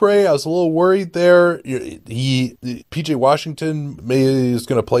Kelly Oubre, I was a little worried there. PJ Washington is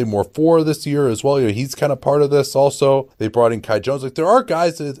going to play more 4 this year as well. He's kind of part of this also. They brought in Kai Jones. Like, there are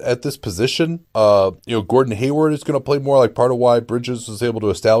guys at this position. Gordon Hayward is going to play more, like part of why Bridges was able to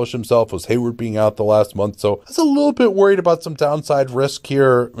establish himself was Hayward being out the last month. So I was a little bit worried about some downside risk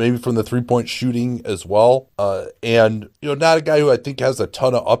here, maybe from the 3-point shooting as well. And not a guy who I think has a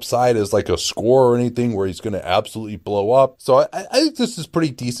ton of upside as like a scorer or anything where he's going to absolutely blow up. So I think this is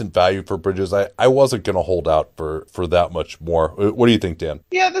pretty decent value for Bridges. I wasn't going to hold out for that much more. What do you think, Dan?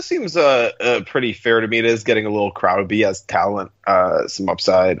 Yeah, this seems pretty fair to me. It is getting a little crowded. He has talent, some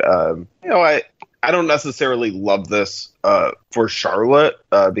upside. I don't necessarily love this for Charlotte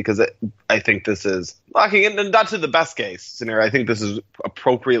because I think this is locking in, and not to the best case scenario. I think this is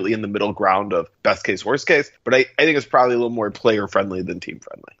appropriately in the middle ground of best case, worst case, but I think it's probably a little more player friendly than team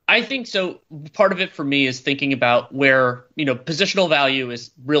friendly. I think so. Part of it for me is thinking about where, positional value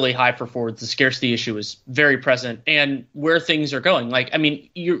is really high for forwards. The scarcity issue is very present and where things are going.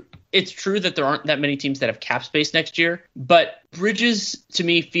 it's true that there aren't that many teams that have cap space next year, but Bridges to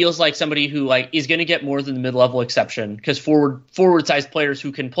me feels like somebody who like is going to get more than the mid-level exception because forward-sized players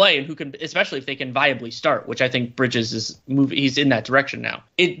who can play and who can, especially if they can viably start, which I think Bridges is he's in that direction now.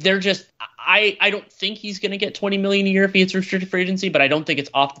 I don't think he's going to get $20 million a year if he hits restricted free agency, but I don't think it's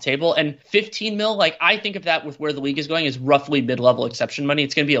off the table. And $15 million, like I think of that with where the league is going is roughly mid-level exception money.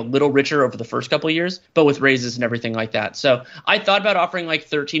 It's going to be a little richer over the first couple of years, but with raises and everything like that. So I thought about offering like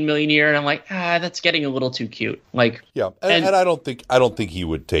 $13 million a year, and I'm like, that's getting a little too cute. Like, yeah, and I don't think he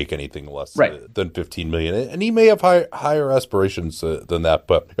would take anything less right. than $15 million, and he may have higher aspirations than that.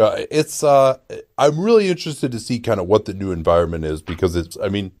 But it's I'm really interested to see kind of what the new environment is because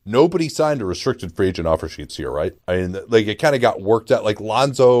nobody signed a restricted free agent offer sheets here, right? I mean, like it kind of got worked out. Like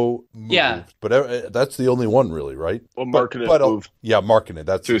Lonzo moved, but that's the only one really, right? Well, Markkanen moved. Yeah, Markkanen.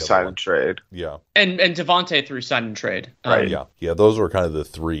 That's through sign and trade. Yeah, and Devontae through sign and trade. Right. Yeah. Those were kind of the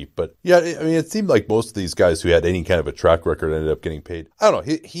three. But yeah, I mean, it seemed like most of these guys who had any kind of a track record ended up getting paid. I don't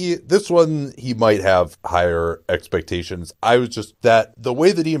know. He might have higher expectations. I was just the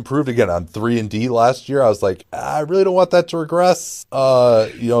way that he improved again on 3-and-D last year, I was like, I really don't want that to regress.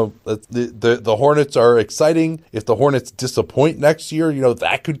 The Hornets are exciting. If the Hornets disappoint next year,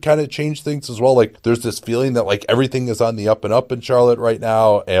 that could kind of change things as well. Like there's this feeling that like everything is on the up and up in Charlotte right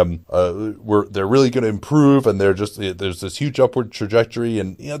now, and they're really going to improve, and there's this huge upward trajectory,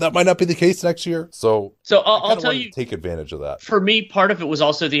 and that might not be the case next year. So I'll tell you, take advantage of that. For me, part of it was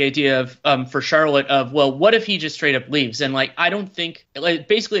also the idea of for Charlotte of, well, what if he just straight up leaves? And like I don't think, like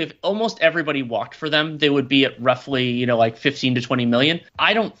basically if almost everybody walked for them, they would be at roughly like 15 to 20 million.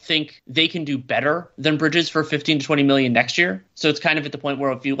 I don't think they can do better than Bridges for 15 to 20 million next year. So it's kind of at the point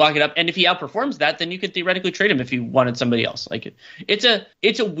where if you lock it up, and if he outperforms that, then you could theoretically trade him if you wanted somebody else. Like it's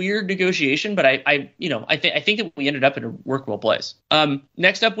a weird negotiation, but I think that we ended up in a workable place.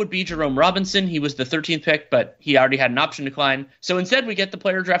 Next up would be Jerome Robinson. He was the 13th pick, but he already had an option decline. So instead, we get the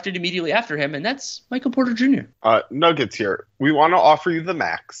player drafted immediately after him, and that's Michael Porter Jr. Nuggets here. We want to offer you the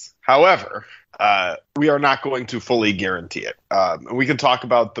max. However, we are not going to fully guarantee it. And we can talk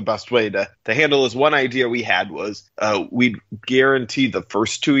about the best way to handle this. One idea we had was we'd guarantee the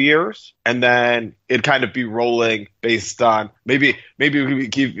first 2 years, and then it'd kind of be rolling based on maybe we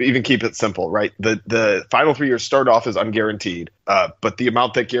keep it simple, right? The final 3 years start off as unguaranteed, but the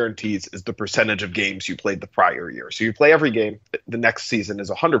amount that guarantees is the percentage of games you played the prior year. So you play every game, the next season is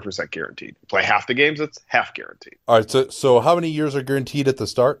 100% guaranteed. You play half the games, it's half guaranteed. All right, so how many years are guaranteed at the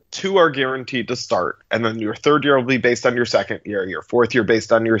start? 2 are guaranteed to start, and then your third year will be based on your second year, your fourth year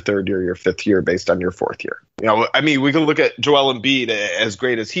based on your third year, your fifth year based on your fourth year. We can look at Joel Embiid, as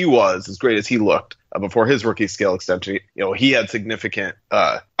great as he was, as great as he looked before his rookie scale extension. He had significant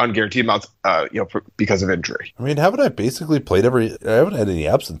unguaranteed amounts, because of injury. I mean, haven't I haven't had any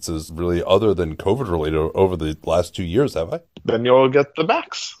absences really other than COVID related over the last 2 years, have I? Then you'll get the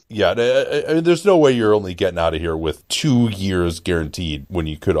max. Yeah, I mean, there's no way you're only getting out of here with 2 years guaranteed when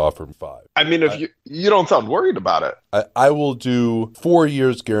you could offer 5. I mean, if you don't sound worried about it. I will do 4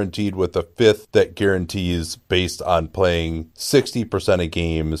 years guaranteed with a fifth that guarantees based on playing 60% of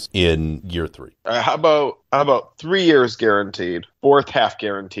games in year 3. How about 3 years guaranteed, fourth half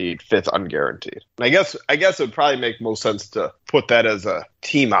guaranteed, fifth unguaranteed? And I guess it would probably make most sense to put that as a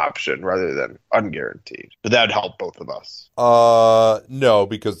team option rather than unguaranteed. But that would help both of us. No,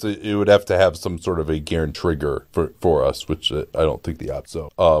 because it would have to have some sort of a guarantee trigger for us, which I don't think the option.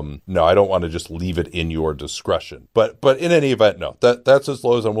 So, no, I don't want to just leave it in your discretion. But in any event, no, that's as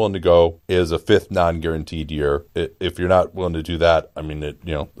low as I'm willing to go, is a fifth non-guaranteed year. If you're not willing to do that, I mean,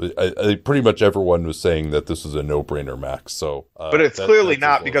 I pretty much everyone was saying that this is a no-brainer max. So, but it's clearly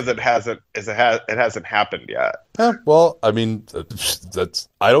not, because it hasn't happened yet. Well, I mean,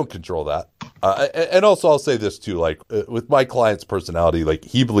 I don't control that. And also, I'll say this too, like with my client's personality, like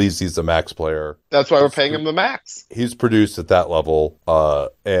he believes he's a max player. That's why we're paying him the max. He's produced at that level.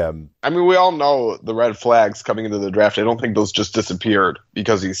 And I mean, we all know the red flags coming into the draft. I don't think those just disappeared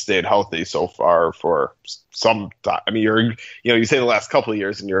because he stayed healthy so far for some time. I mean, you say the last couple of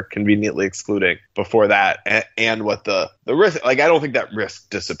years, and you're conveniently excluding before that, and what the risk. Like, I don't think that risk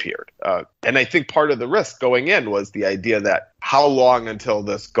disappeared. And I think part of the risk going in was the idea that how long until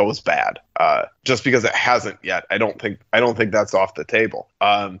this goes bad? Just because it hasn't yet, I don't think that's off the table.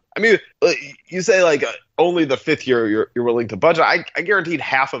 I mean, you say like only the fifth year you're willing to budget. I guaranteed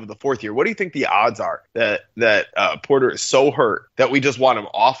half of the fourth year. What do you think the odds are that Porter is so hurt that we just want him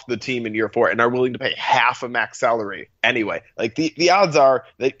off the team in year 4 and are willing to pay half a max salary anyway? Like the odds are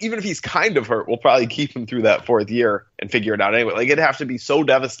that even if he's kind of hurt, we'll probably keep him through that fourth year and figure it out anyway. Like, it'd have to be so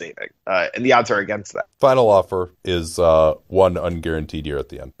devastating, and the odds are against that. Final offer is one unguaranteed year at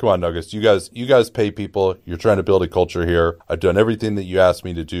the end. Come on, Nuggets. You guys pay people. You're trying to build a culture here. I've done everything that you asked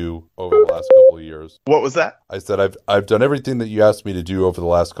me to do over the last couple of years. What was that? I said I've done everything that you asked me to do over the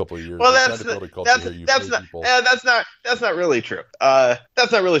last couple of years. Well, that's not really true.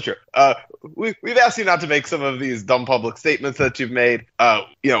 That's not really true. We've asked you not to make some of these dumb public statements that you've made. Oh.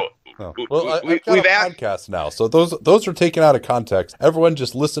 Well, we've got a podcast now, so those are taken out of context. Everyone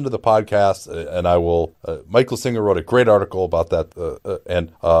just listen to the podcast, and I will. Michael Singer wrote a great article about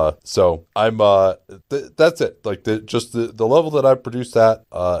that, so I'm. That's it. Like the level that I produced that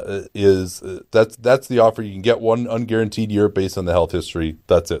is that's the offer. You can get one unguaranteed year based on the health history.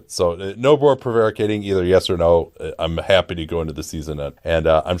 That's it. So no more prevaricating, either yes or no. I'm happy to go into the season, and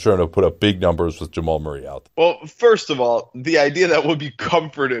I'm sure I'm going to put up big numbers with Jamal Murray out. Well, first of all, the idea that we'll be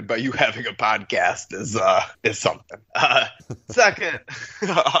comforted by you having a podcast is something. Second,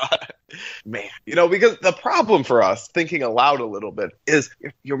 man, because the problem for us, thinking aloud a little bit, is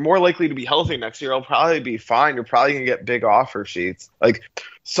if you're more likely to be healthy next year, you'll probably be fine. You're probably going to get big offer sheets. Like,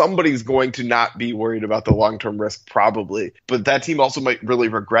 somebody's going to not be worried about the long-term risk, probably, but that team also might really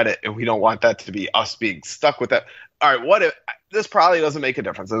regret it, and we don't want that to be us being stuck with that. All right, what if this probably doesn't make a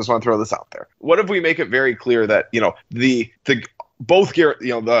difference? I just want to throw this out there. What if we make it very clear that the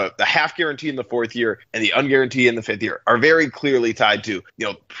half guarantee in the fourth year and the unguarantee in the fifth year are very clearly tied to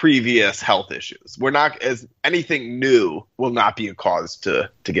previous health issues? We're not, as anything new will not be a cause to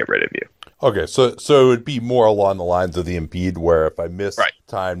get rid of you. Okay, so it would be more along the lines of the Embiid, where if I miss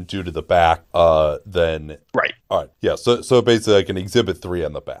time due to the back, then right. All right, yeah. So basically, like an exhibit 3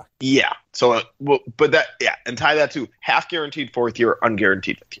 on the back. Yeah. So, and tie that to half guaranteed fourth year,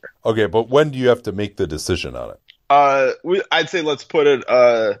 unguaranteed fifth year. Okay, but when do you have to make the decision on it? I'd say let's put it.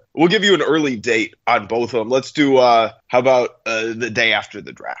 We'll give you an early date on both of them. Let's do. How about the day after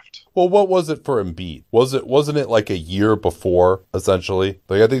the draft? Well, what was it for Embiid? Wasn't it like a year before, essentially?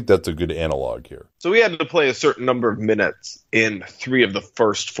 Like, I think that's a good analog here. So we had to play a certain number of minutes in 3 of the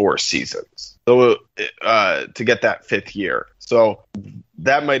first 4 seasons. So to get that fifth year. So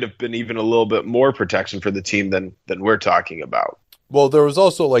that might have been even a little bit more protection for the team than we're talking about. Well, there was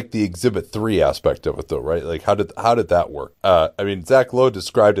also like the exhibit 3 aspect of it, though, right? Like, how did that work? I mean, Zach Lowe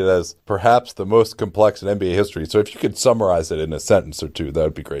described it as perhaps the most complex in NBA history. So if you could summarize it in a sentence or two, that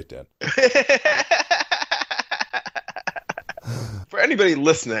would be great, Dan. For anybody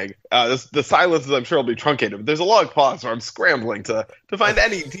listening, the silences I'm sure will be truncated, but there's a long pause where I'm scrambling to find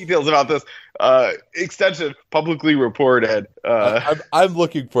any details about this extension publicly reported. I'm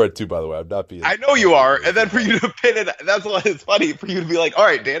looking for it too, by the way. I'm not being. I know you are, and then for you to pin it, that's why it's funny for you to be like, "All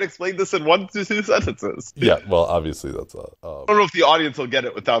right, Dan, explain this in 1 to 2 sentences." Yeah, well, obviously that's I don't know if the audience will get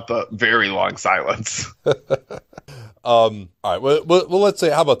it without the very long silence. All right. Well, let's say,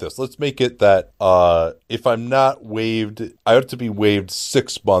 how about this? Let's make it that if I'm not waived, I have to be waived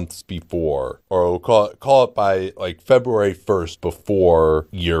 6 months before, or we'll call it by like February 1st before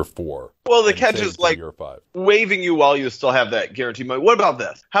year 4. Well, the catch is like year 5. Waiving you while you still have that guaranteed money. What about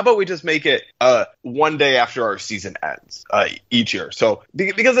this? How about we just make it one day after our season ends each year? So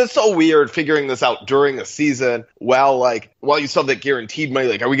because it's so weird figuring this out during a season while you still have that guaranteed money.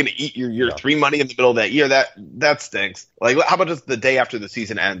 Like, are we going to eat your year 3 money in the middle of that year? That stinks. Like, how about just the day after the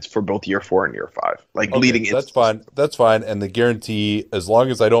season ends for both year 4 and year 5? Like, leading in. That's fine. That's fine. And the guarantee, as long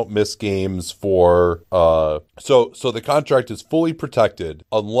as I don't miss games for so the contract is fully protected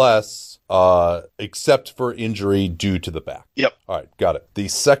unless except for injury due to the back. Yep. All right, got it. The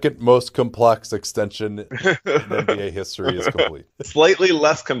second most complex extension in NBA history is complete. Slightly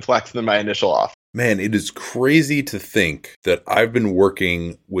less complex than my initial offer. Man, it is crazy to think that I've been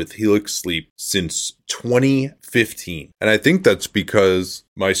working with Helix Sleep since 2015. And I think that's because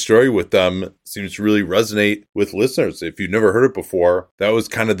my story with them seems to really resonate with listeners. If you've never heard it before, that was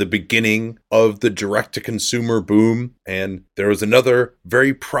kind of the beginning of the direct-to-consumer boom. And there was another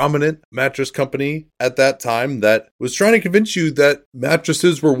very prominent mattress company at that time that was trying to convince you that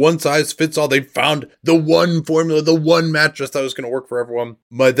mattresses were one size fits all. They found the one formula, the one mattress that was going to work for everyone.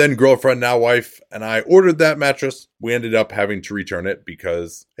 My then girlfriend, now wife, and I ordered that mattress. We ended up having to return it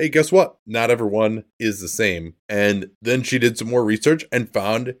because, hey, guess what? Not everyone is the same. And then she did some more research and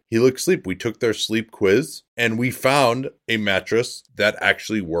found Helix Sleep. We took their sleep quiz and we found a mattress that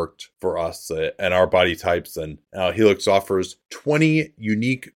actually worked for us and our body types. And Helix offers 20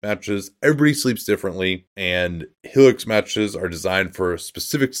 unique mattresses. Everybody sleeps differently, and Helix mattresses are designed for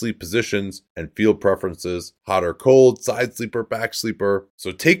specific sleep positions and field preferences: hot or cold, side sleeper, back sleeper.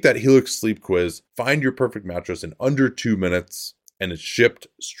 So take that Helix sleep quiz, find your perfect mattress in under 2 minutes, and it's shipped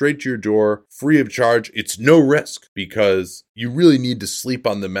straight to your door, free of charge. It's no risk because you really need to sleep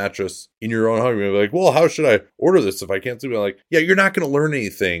on the mattress in your own home. You're like, well, how should I order this if I can't sleep? I'm like, yeah, you're not going to learn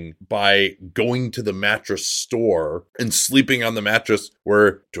anything by going to the mattress store and sleeping on the mattress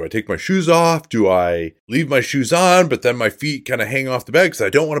where, do I take my shoes off? Do I leave my shoes on, but then my feet kind of hang off the bed because I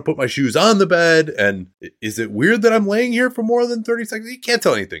don't want to put my shoes on the bed? And is it weird that I'm laying here for more than 30 seconds? You can't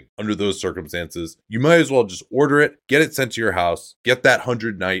tell anything under those circumstances. You might as well just order it, get it sent to your house, get that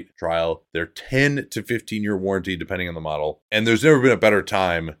 100-night trial. They're 10 to 15-year warranty, depending on the model. And there's never been a better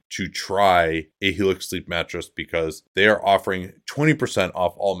time to try a Helix Sleep mattress because they are offering 20%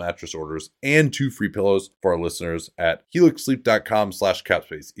 off all mattress orders and 2 free pillows for our listeners at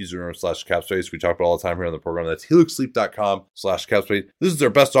helixsleep.com/capspace. Easy to remember /capspace. We talk about all the time here on the program. That's helixsleep.com/capspace. This is their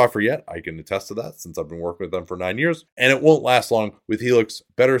best offer yet. I can attest to that since I've been working with them for 9 years, and it won't last long with Helix.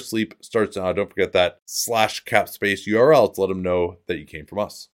 Better sleep starts now. Don't forget that /capspace URL to let them know that you came from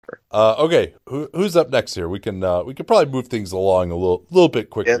us. Okay, who's up next here? We can probably move things along a little bit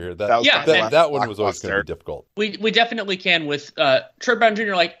quicker here. That one was always going to be difficult. We definitely can with Troy Brown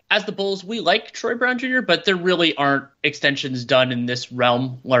Jr. Like, as the Bulls, we like Troy Brown Jr., but there really aren't extensions done in this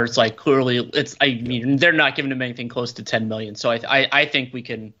realm where it's like clearly they're not giving him anything close to $10 million. So I think we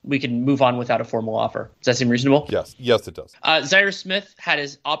can move on without a formal offer. Does that seem reasonable? Yes, it does. Zaire Smith had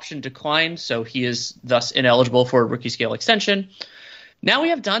his option declined, so he is thus ineligible for a rookie scale extension. Now we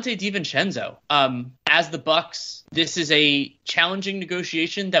have Donte DiVincenzo. As the Bucks, this is a challenging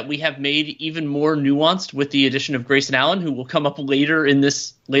negotiation that we have made even more nuanced with the addition of Grayson Allen, who will come up later in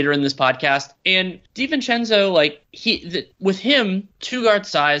this podcast. And DiVincenzo, with him, 2-guard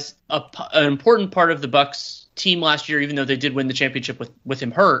size, an important part of the Bucks team last year, even though they did win the championship with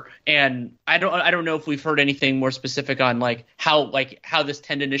him hurt. And I don't know if we've heard anything more specific on how this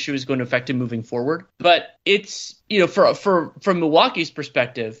tendon issue is going to affect him moving forward. But it's, from Milwaukee's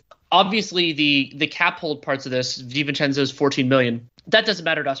perspective, obviously the cap hold parts of this, DiVincenzo's $14 million, that doesn't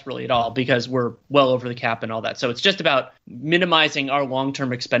matter to us really at all because we're well over the cap and all that. So it's just about minimizing our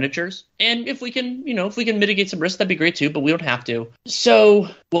long-term expenditures. And if we can mitigate some risk, that'd be great too, but we don't have to. So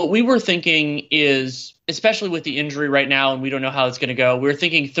what we were thinking is, especially with the injury right now, and we don't know how it's going to go, we're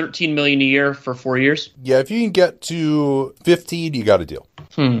thinking $13 million a year for 4 years. Yeah, if you can get to 15, you got a deal.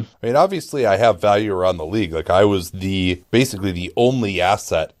 I mean, obviously, I have value around the league. Like, I was basically the only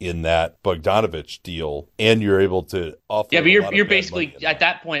asset in that Bogdanovich deal, and you're able to offer. Yeah, but you're basically at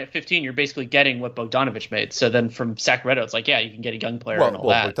that point at 15, you're basically getting what Bogdanovich made. So then from Sacramento, it's like, yeah, you can get a young player and all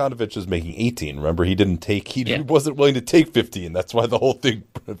that. Bogdanovich is making 18. Remember, he wasn't willing to take 15. That's why the whole thing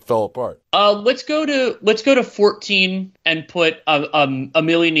fell apart. Let's go to 14 and put $1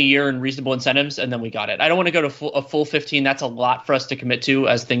 million a year in reasonable incentives, and then we got it. I don't want to go to a full 15. That's a lot for us to commit to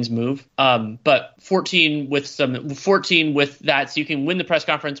as things move. But 14 with that, so you can win the press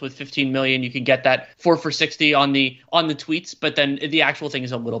conference with 15 million. You can get that 4 for 60 on the tweets, but then the actual thing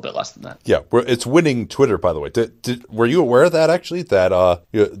is a little bit less than that. Yeah, it's winning Twitter, by the way. Were you aware of that actually? That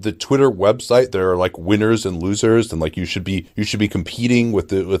the Twitter website, there are like winners and losers, and like you should be competing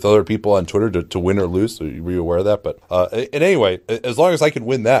with other people on Twitter to win or lose. So were you aware of that? But and anyway, as long as I can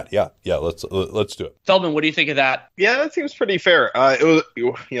win that, yeah, let's do it. Feldman, what do you think of that? Yeah, that seems pretty fair. It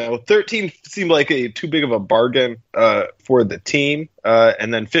was 13 seemed like too big of a bargain for the team,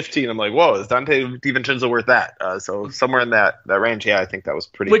 and then 15, I'm like, whoa, is Donte DiVincenzo worth that? So somewhere in that range, yeah, I think that was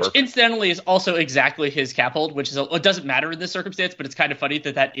pretty. Which perfect. Incidentally is also exactly his cap hold, which is it doesn't matter in this circumstance, but it's kind of funny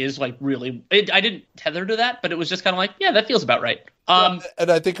that is like really. I didn't tether to that, but it was just kind of like, yeah, that feels about right. And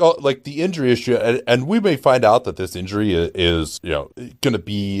I think like the injury issue, and we may find out that this injury is going to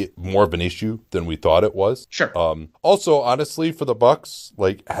be more of an issue than we thought it was. Sure. Also, honestly, for the Bucks,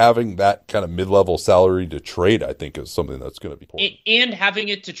 like having that kind of mid-level salary to trade, I think is something that's going to be important. And having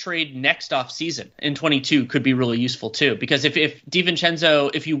it to trade next off season in 22 could be really useful too, because if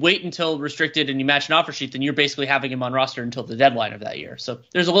DiVincenzo, if you wait until restricted and you match an offer sheet, then you're basically having him on roster until the deadline of that year. So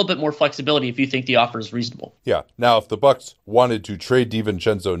there's a little bit more flexibility if you think the offer is reasonable. Yeah. Now, if the Bucks wanted to trade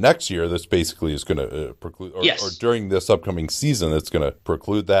DiVincenzo next year, this basically is going to preclude, or during this upcoming season, it's going to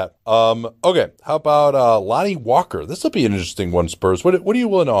preclude that. Okay, how about Lonnie Walker? This will be an interesting one, Spurs. What are you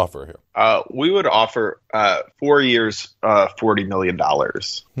willing to offer here? We would offer 4 years, $40 million.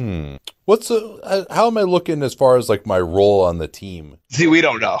 How am I looking as far as like my role on the team? See, we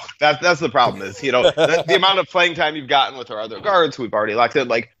don't know. That's the problem is, the amount of playing time you've gotten with our other guards who we've already locked in,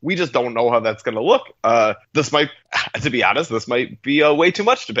 like, we just don't know how that's going to look. This might, to be honest, this might be way too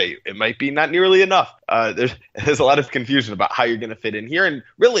much to pay you. It might be not nearly enough. There's a lot of confusion about how you're going to fit in here and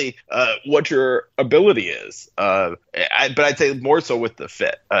really what your ability is. But I'd say more so with the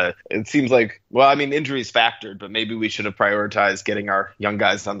fit. It seems like, injuries factored, but maybe we should have prioritized getting our young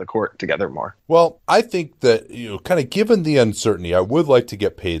guys on the court together more. Well, I think that, kind of given the uncertainty, I would like to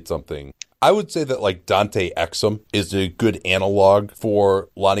get paid something. I would say that like Dante Exum is a good analog for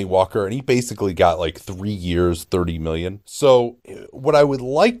Lonnie Walker, and he basically got like 3 years, $30 million. So what I would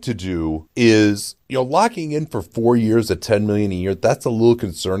like to do is, locking in for 4 years at $10 million a year, that's a little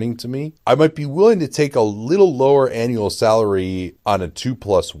concerning to me. I might be willing to take a little lower annual salary on a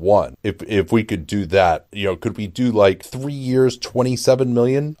 2+1 if we could do that. Could we do like 3 years, $27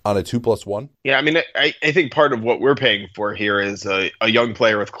 million on a 2+1? Yeah, I think part of what we're paying for here is a young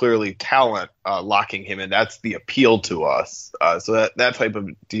player with clearly talent, locking him in. That's the appeal to us. So that type of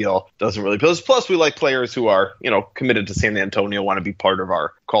deal doesn't really appeal. Plus, we like players who are, committed to San Antonio, want to be part of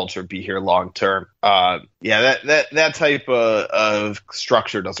our culture, be here long term. That type of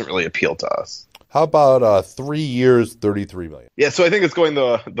structure doesn't really appeal to us. How about 3 years, $33 million? Yeah, so I think it's going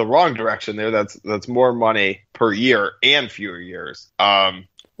the wrong direction there. That's more money per year and fewer years.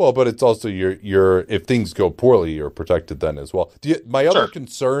 Well, but it's also your if things go poorly, you're protected then as well. My other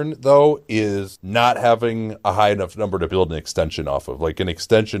concern, though, is not having a high enough number to build an extension off of. Like, an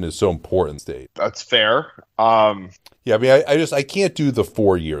extension is so important. That's fair. Yeah, I can't do the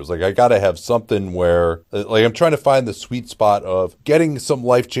 4 years. Like, I got to have something where, like, I'm trying to find the sweet spot of getting some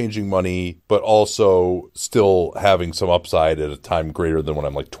life-changing money, but also still having some upside at a time greater than when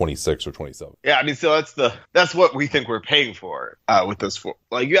I'm like 26 or 27. Yeah, so that's what we think we're paying for with this.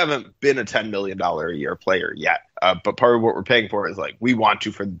 Like, you haven't been a $10 million a year player yet. But part of what we're paying for is like, we want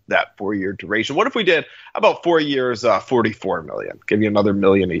you for that 4 year duration. What if we did about 4 years, $44 million, give you another $1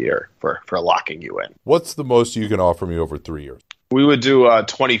 million a year for locking you in? What's the most you can offer me over 3 years? We would do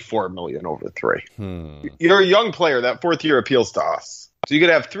 $24 million over 3. You're a young player. That fourth year appeals to us. So you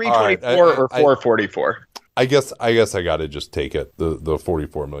could have 324 or 444. I guess I got to just take it, the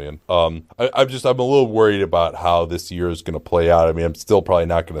 $44 million. I'm a little worried about how this year is going to play out. I'm still probably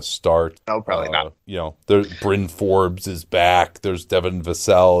not going to start. No, probably not. There's Bryn Forbes is back. There's Devin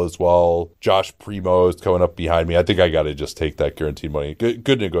Vassell as well. Josh Primo is coming up behind me. I think I got to just take that guaranteed money.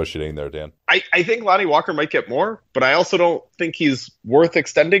 Good negotiating there, Dan. I think Lonnie Walker might get more, but I also don't think he's worth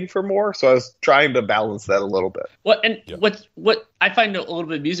extending for more. So I was trying to balance that a little bit. What I find a little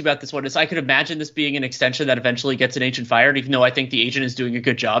bit amusing about this one is I could imagine this being an extension that eventually gets an agent fired, even though I think the agent is doing a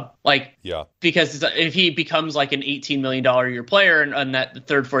good job. Because if he becomes like an $18 million a year player and on that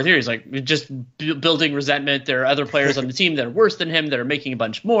third, fourth year, he's like just building resentment. There are other players on the team that are worse than him that are making a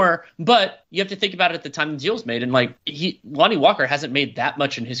bunch more. But you have to think about it at the time the deal's made. And Lonnie Walker hasn't made that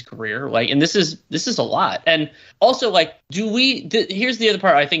much in his career. And this is a lot. And also, here's the other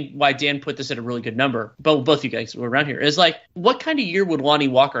part, I think, why Dan put this at a really good number. Both you guys were around here is what kind of year would Lonnie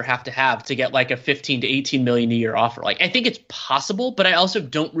Walker have to get like a 15 to 18 million a year offer? I think it's possible, but I also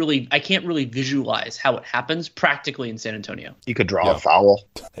I can't really visualize how it happens practically in San Antonio. You could draw a foul.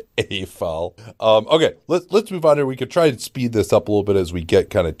 A foul. Okay, let's move on here. We could try and speed this up a little bit as we get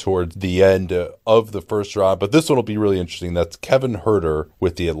kind of towards the end of the first round, but this one will be really interesting. That's Kevin Huerter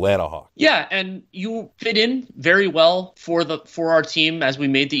with the Atlanta Hawks. Yeah, and you fit in very well for our team as we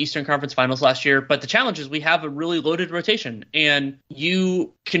made the Eastern Conference Finals last year. But the challenge is we have a really loaded rotation, and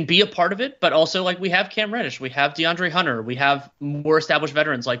you can be a part of it. But also, we have Cam Reddish, we have DeAndre Hunter, we have more established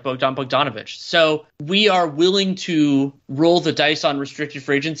veterans like Bogdan Bogdanovic. So we are willing to roll the dice on restricted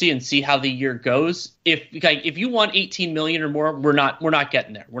free agency and see how the year goes. If you want 18 million or more, we're not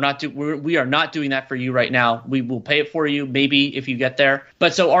getting there. We are not doing that for you right now. We will pay it for you maybe if you get there.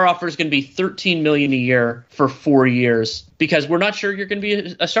 But so our offer is going to be 13 million a year for 4 years because we're not sure you're going to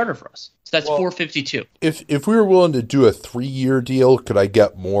be a starter for us. So that's 452. If we were willing to do a 3-year deal, could I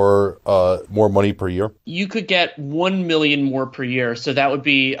get more money per year? You could get 1 million more per year. So that would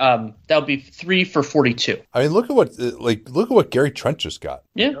be 3 for 42. Look at what Gary Trent just got.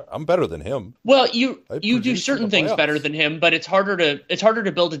 Yeah, I'm better than him. Well, you do certain things better than him, but it's harder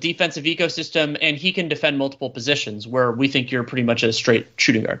to build a defensive ecosystem, and he can defend multiple positions where we think you're pretty much a straight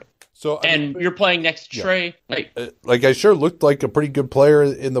shooting guard. And you're playing next to Trey. I sure looked like a pretty good player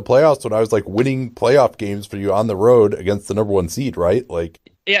in the playoffs when I was winning playoff games for you on the road against the number 1 seed, right?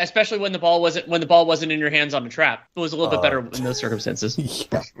 Yeah, especially when the ball wasn't in your hands on a trap. It was a little bit better in those circumstances.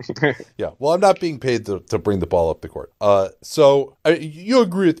 Yeah. Well, I'm not being paid to bring the ball up the court. So you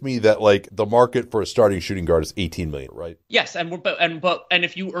agree with me that like the market for a starting shooting guard is $18 million, right? Yes, and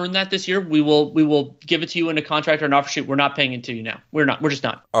if you earn that this year, we will give it to you in a contract or an offer sheet. We're not paying it to you now. We're just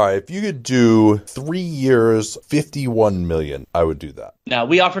not. All right. If you could do 3 years, $51 million, I would do that. No,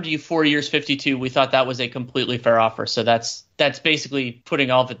 we offered you 4 years, 52. We thought that was a completely fair offer. So that's basically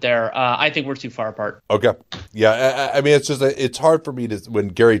putting all of it there. I think we're too far apart. Okay. Yeah. I mean, it's hard for me to, when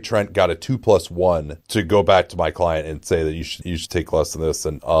Gary Trent got a 2+1, to go back to my client and say that you should take less than this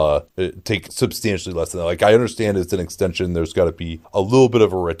and take substantially less than that. Like, I understand it's an extension. There's got to be a little bit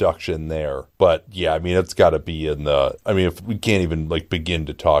of a reduction there. But yeah, I mean, it's got to be in the, I mean, if we can't even like begin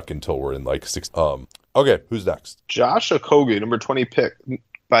to talk until we're in like 6. Okay. Who's next? Josh Okogie, number 20 pick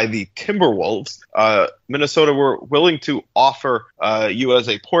by the Timberwolves. Minnesota were willing to offer you as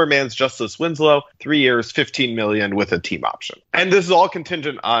a poor man's Justice Winslow, 3 years, $15 million with a team option. And this is all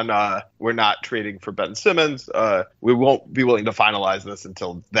contingent on we're not trading for Ben Simmons. We won't be willing to finalize this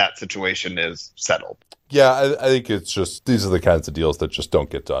until that situation is settled. Yeah, I think it's just, these are the kinds of deals that just don't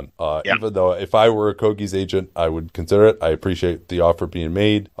get done. Even though if I were Okogie's agent, I would consider it. I appreciate the offer being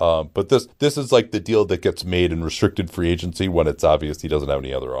made. But this is like the deal that gets made in restricted free agency when it's obvious he doesn't have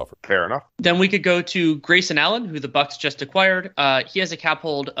any other offer. Fair enough. Then we could go to Grayson Allen, who the Bucks just acquired. He has a cap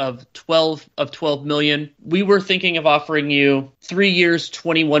hold of $12 million. We were thinking of offering you 3 years,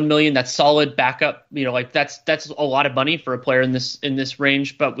 $21 million. That's solid backup. You know, like that's a lot of money for a player in this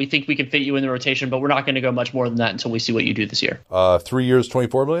range. But we think we can fit you in the rotation. But we're not going to go much more than that until we see what you do this year. 3 years,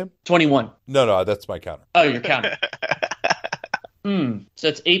 $24 million? 21. No, that's my counter. Oh, your counter. So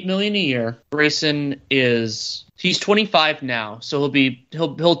it's $8 million a year. Grayson he's 25 now, so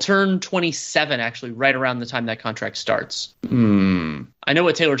he'll turn 27 actually right around the time that contract starts. I know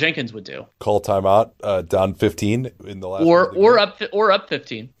what Taylor Jenkins would do. Call timeout, down 15 in the last or up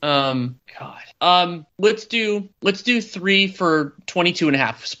 15. Let's do 3 for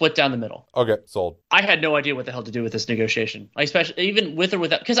 22.5, split down the middle. Okay, sold. I had no idea what the hell to do with this negotiation, especially even with or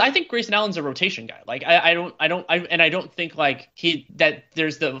without, because I think Grayson Allen's a rotation guy. Like I don't think like that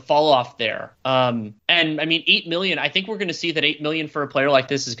there's the fall off there. And I mean $8 million. I think we're going to see that $8 million for a player like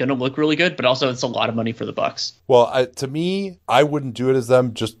this is going to look really good, but also it's a lot of money for the Bucks. Well, to me, I wouldn't do it as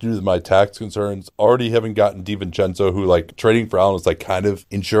them just due to my tax concerns. Already having gotten DiVincenzo, who like trading for Allen was like kind of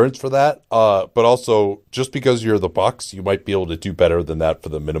insurance for that. But also just because you're the Bucks, you might be able to do better than that for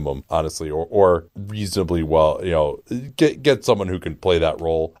the minimum, honestly, or reasonably well. You know, get someone who can play that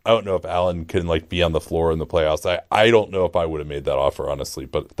role. I don't know if Allen can like be on the floor in the playoffs. I don't know if I would have made that offer, honestly,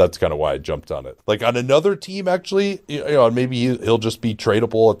 but that's kind of why I jumped on it. Like on another team, actually, you know, maybe he'll just be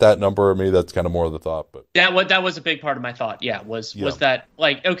tradable at that number. Or maybe that's kind of more of the thought. But that was a big part of my thought. Yeah, was that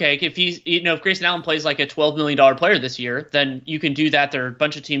like, okay, if Grayson Allen plays like a $12 million player this year, then you can do that. There are a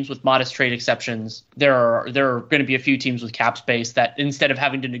bunch of teams with modest trade exceptions. There are going to be a few teams with cap space that instead of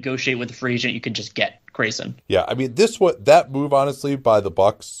having to negotiate with a free agent, you could just get Grayson. Yeah, I mean, that move, honestly, by the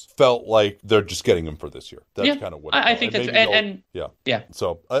Bucks felt like they're just getting him for this year. That's kind of what I think that's yeah.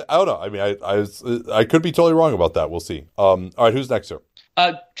 So I don't know. I mean, I could be totally wrong about that. We'll see. All right, who's next here?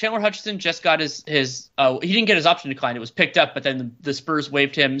 Chandler Hutchison just got his he didn't get his option declined. It was picked up, but then the Spurs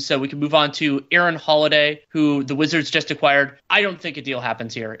waived him. So we can move on to Aaron Holiday, who the Wizards just acquired. I don't think a deal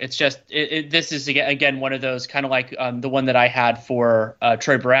happens here. It's just this is again one of those kind of like the one that I had for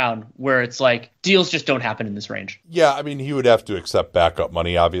Troy Brown, where it's like deals just don't happen in this range. Yeah, I mean, he would have to accept backup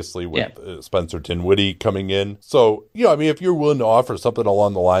money, obviously, with Spencer Dinwiddie coming in. So, you know, I mean, if you're willing to offer something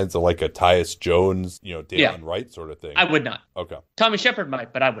along the lines of like a Tyus Jones, you know, Dalen Wright sort of thing. I would not. Okay. Tommy Shepard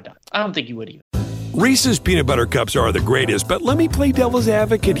might, but I would not. I don't think you would either. Reese's Peanut Butter Cups are the greatest, but let me play devil's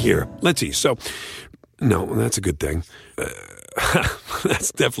advocate here. Let's see. So, no, that's a good thing.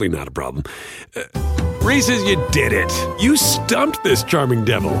 That's definitely not a problem. Reese's, you did it. You stumped this charming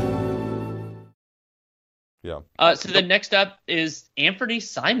devil. Yeah. So the next up is Anthony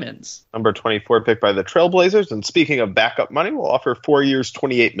Simons. Number 24 pick by the Trailblazers. And speaking of backup money, we'll offer 4 years,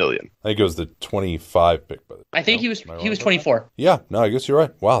 $28 million. I think it was the 25 pick. I think he was 24. Yeah, no, I guess you're right.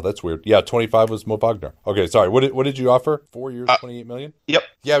 Wow, that's weird. Yeah, 25 was Mo Wagner. Okay, sorry. What did you offer? 4 years, $28 million? Yep.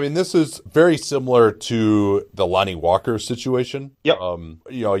 Yeah, I mean, this is very similar to the Lonnie Walker situation. Yep.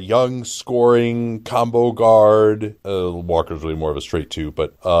 You know, young scoring combo guard. Walker's really more of a straight two,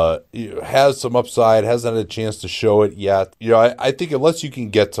 but has some upside, hasn't had a chance to show it yet. You know, I think unless you can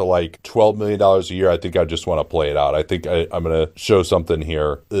get to like $12 million a year, I think I just want to play it out. I think I'm going to show something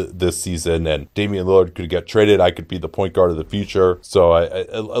here this season, and Damian Lillard could get traded. I could be the point guard of the future. So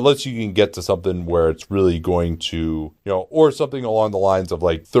unless you can get to something where it's really going to, you know, or something along the lines of like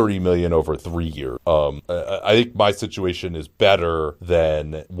like $30 million over 3 years. I think my situation is better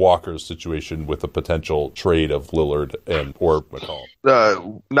than Walker's situation with a potential trade of Lillard or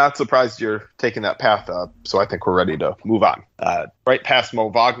McCollum. Not surprised you're taking that path up, so I think we're ready to move on. Right past Mo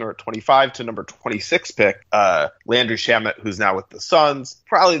Wagner at 25 to number 26 pick, Landry Shamet, who's now with the Suns.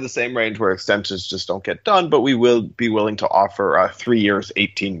 Probably the same range where extensions just don't get done, but we will be willing to offer 3 years,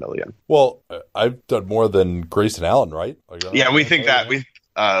 $18 million. Well, I've done more than Grayson Allen, right? Yeah, we think that.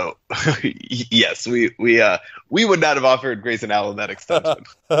 Yes, we would not have offered Grayson Allen that extension.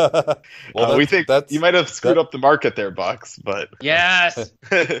 We think you might have screwed up the market there, Bucks. But yes,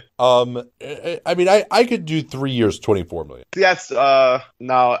 I mean, I could do 3 years, $24 million. Yes,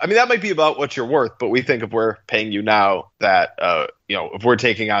 no, I mean that might be about what you're worth, but we think if we're paying you now that if we're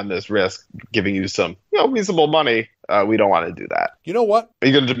taking on this risk, giving you some reasonable money, we don't want to do that. You know what? Are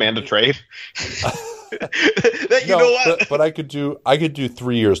you going to demand a trade? You know what? But I could do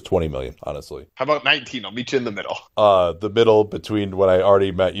 3 years, $20 million, honestly. How about 19? I'll meet you in the middle. The middle between when I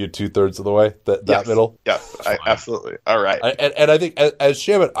already met you 2/3 of the way. That middle. Yes, absolutely. All right. And I think as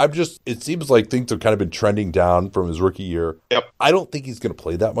Shamet, it seems like things have kind of been trending down from his rookie year. Yep. I don't think he's going to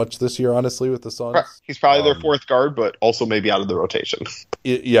play that much this year, honestly, with the Suns. He's probably their fourth guard, but also maybe out of the rotation.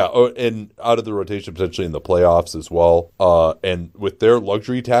 And out of the rotation potentially in the playoffs as well. And with their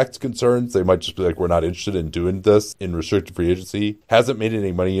luxury tax concerns, they might just be like, we're not interested in doing this in restricted free agency. Hasn't made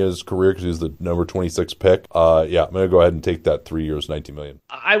any money in his career because he was the number 26 pick. I'm going to go ahead and take that 3 years, $19 million.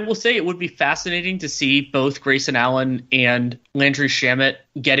 I will say it would be fascinating to see both Grayson Allen and Landry Shamet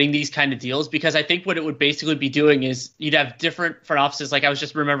getting these kind of deals, because I think what it would basically be doing is you'd have different front offices. Like I was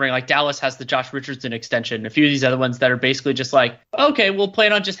just remembering, like Dallas has the Josh Richardson extension, a few of these other ones that are basically just like, okay, we'll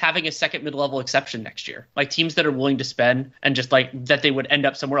plan on just having a second mid-level exception next year. Like teams that are willing to spend and just like that they would end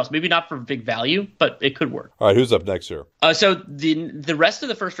up somewhere else. Maybe not for big value, but it could work. All right, who's up next here? So the rest of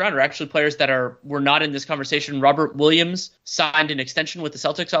the first round are actually players that were not in this conversation. Robert Williams signed an extension with the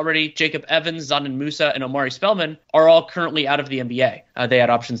Celtics already. Jacob Evans, Zanan Musa, and Omari Spellman are all currently out of the NBA. They had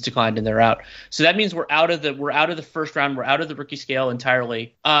options declined and they're out. So that means we're out of the first round. We're out of the rookie scale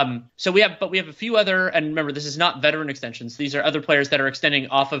entirely. So we have a few other, and remember, this is not veteran extensions. These are other players that are extending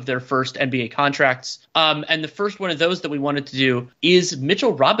off of their first NBA contracts. And the first one of those that we wanted to do is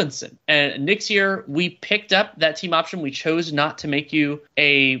Mitchell Robinson. And Knicks here, we picked up that team option. We chose not to make you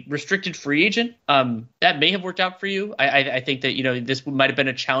a restricted free agent. That may have worked out for you. I think that this might have been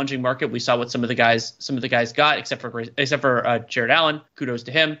a challenging market. We saw what some of the guys got, except for Jared Allen. Kudos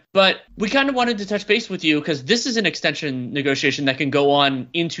to him. But we kind of wanted to touch base with you because this is an extension negotiation that can go on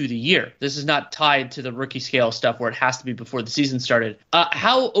into the year. This is not tied to the rookie scale stuff where it has to be before the season started.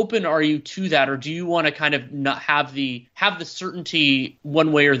 How open are you to that, or do you want to kind of not have the certainty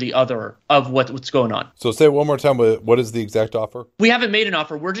one way or the other of what's going on? So say it one more time. What is the exact offer? We haven't made an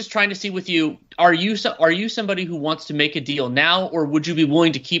offer. We're just trying to see with you. Are you somebody who wants to make a deal now, or would you be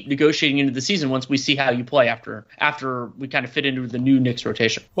willing to keep negotiating into the season once we see how you play after we kind of fit into the new Knicks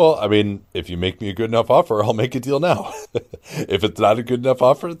rotation? Well, I mean, if you make me a good enough offer, I'll make a deal now. If it's not a good enough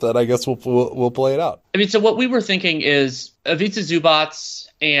offer, then I guess we'll play it out. I mean, so what we were thinking is Ivica Zubac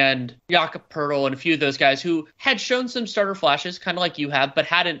and Jakob Poeltl and a few of those guys who had shown some starter flashes, kind of like you have, but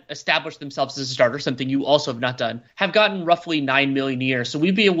hadn't established themselves as a starter, something you also have not done, have gotten roughly $9 million a year. So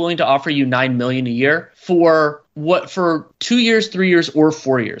we'd be willing to offer you $9 million a year for 2 years, 3 years, or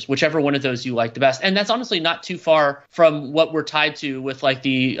 4 years, whichever one of those you like the best. And that's honestly not too far from what we're tied to with like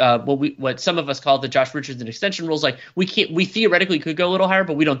the what some of us call the Josh Richardson extension rules. Like we theoretically could go a little higher,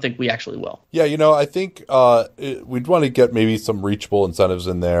 but we don't think we actually will. Yeah, I think we'd want to get maybe some reachable incentives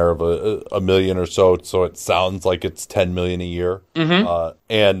in there of a million or so it sounds like it's $10 million a year. Mm-hmm.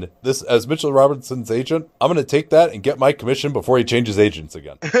 And this, as Mitchell Robinson's agent, I'm going to take that and get my commission before he changes agents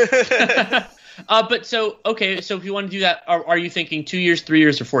again. So if you want to do that, are you thinking 2 years, 3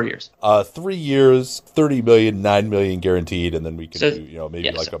 years, or 4 years? 3 years, $30 million, $9 million guaranteed, and then we can do,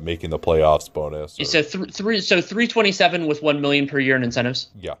 a making the playoffs bonus. So 327 with $1 million per year in incentives.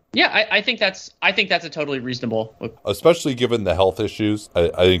 Yeah. Yeah, I think that's a totally reasonable. Especially given the health issues, I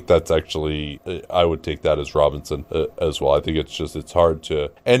think that's actually, I would take that as Robinson as well. I think it's hard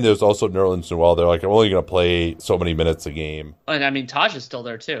to, and there's also Nerlens Noel. They're like, I'm only going to play so many minutes a game. And I mean, Taj is still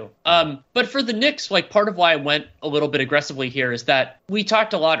there too. But for the Knicks, like part of why I went a little bit aggressively here is that we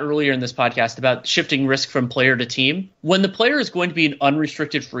talked a lot earlier in this podcast about shifting risk from player to team. When the player is going to be an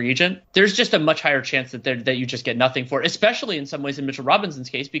unrestricted free agent, there's just a much higher chance that you just get nothing for it, especially in some ways in Mitchell Robinson's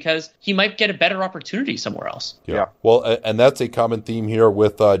case, because he might get a better opportunity somewhere else. Yeah. Well, and that's a common theme here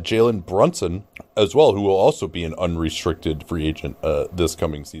with Jalen Brunson as well, who will also be an unrestricted free agent this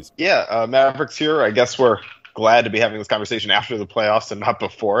coming season. Yeah, Mavericks here, I guess we're glad to be having this conversation after the playoffs and not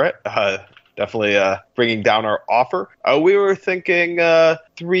before it. Definitely bringing down our offer. We were thinking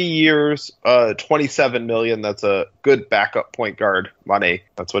 3 years, $27 million. That's a good backup point guard money.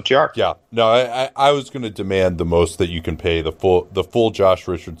 That's what you are. Yeah. No, I was going to demand the most that you can pay the full Josh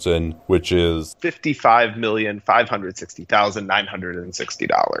Richardson, which is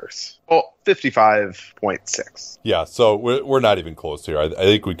 $55,560,960. Well, 55.6. Yeah, so we're not even close here. I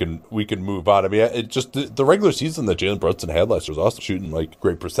think we can move on. I mean, it just the regular season that Jalen Brunson had last year was also shooting like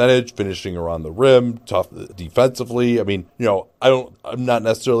great percentage, finishing around the rim, tough defensively. I mean, I'm not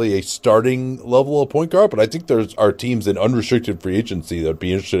necessarily a starting level of point guard, but I think there are teams in unrestricted free agency that would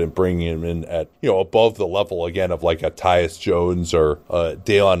be interested in bringing him in at above the level again of like a Tyus Jones or a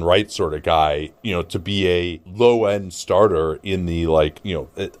Day'Lon Wright sort of guy, to be a low end starter in the I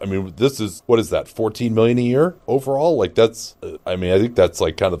mean, this is, what is that, $14 million a year overall? Like that's, I mean, I think that's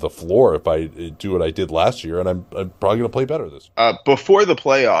like kind of the floor if I do what I did last year, and I'm probably going to play better this year. Before the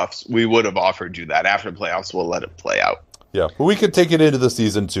playoffs, we would have offered you that. After the playoffs, we'll let it play out. Yeah, but we could take it into the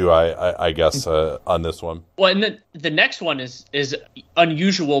season too, I guess, on this one. Well, and the next one is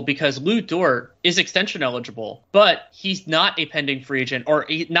unusual because Lou Dort is extension eligible, but he's not a pending free agent, or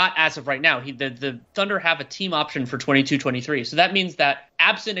not as of right now. The Thunder have a team option for 22-23, so that means that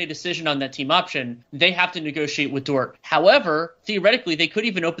absent a decision on that team option, they have to negotiate with Dort. However, theoretically, they could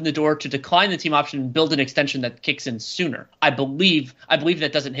even open the door to decline the team option and build an extension that kicks in sooner. I believe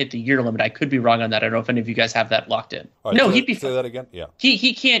that doesn't hit the year limit. I could be wrong on that. I don't know if any of you guys have that locked in. Right, no, he'd be. Say that again. Yeah.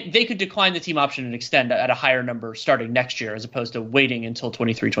 He can't. They could decline the team option and extend at a higher number starting next year, as opposed to waiting until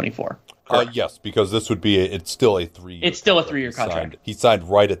 23-24. Yes, because this would be it's still a 3-year. It's still a 3-year contract. He signed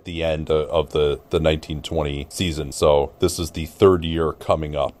right at the end of the 1920 season, so this is the third year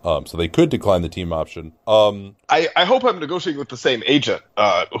coming up. So they could decline the team option. I hope I'm negotiating with the same agent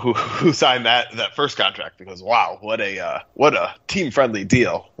who signed that first contract, because wow, what a team friendly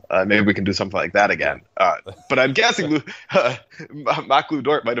deal. Maybe we can do something like that again. But I'm guessing Mock Lou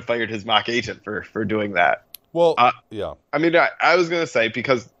Dort might have fired his mock agent for doing that. Well, yeah. I mean, I was going to say,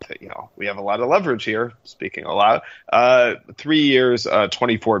 because, we have a lot of leverage here, speaking a lot, 3 years,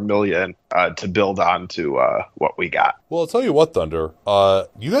 $24 million to build on to what we got. Well, I'll tell you what, Thunder,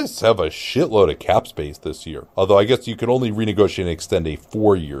 you guys have a shitload of cap space this year. Although I guess you can only renegotiate and extend a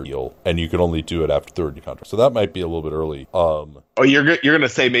 4-year deal, and you can only do it after third year contract. So that might be a little bit early. Oh, you're going to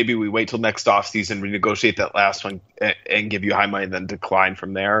say maybe we wait till next offseason, renegotiate that last one, and give you high money, and then decline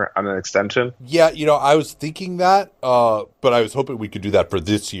from there on an extension? Yeah, I was thinking that, but I was hoping we could do that for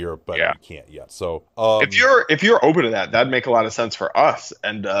this year, but we can't yet. So if you're open to that, that'd make a lot of sense for us,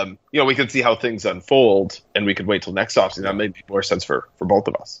 and we could see how things unfold, and we could wait till next offseason. That made more sense for both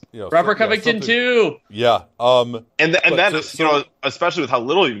of us. Robert Covington too. Yeah. And then especially with how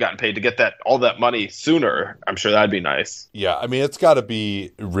little you've gotten paid, to get all that money sooner, I'm sure that'd be nice. Yeah, I mean, it's got to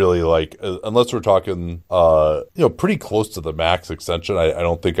be really like, unless we're talking, pretty close to the max extension, I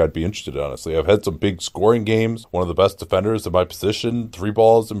don't think I'd be interested, honestly. I've had some big scoring games, one of the best defenders in my position, 3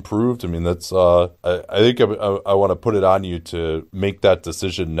 balls improved. I mean, that's, I think I want to put it on you to make that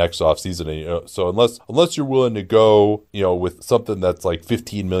decision next offseason. So unless you're willing to go, with something that's like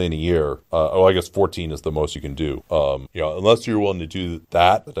 $15 million a year, I guess 14 is the most you can do. Unless you're willing to do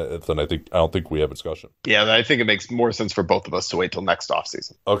that, then I don't think we have a discussion. Yeah, I think it makes more sense for both of us to wait till next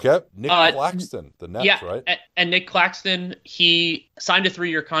offseason. Okay. Nick Claxton, the Nets, right? And Nick Claxton, he signed a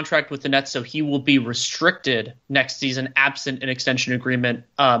 3-year contract with the Nets, so he will be restricted next season, absent an extension agreement.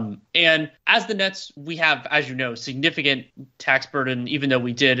 And as the Nets, we have, as you know, significant tax burden, even though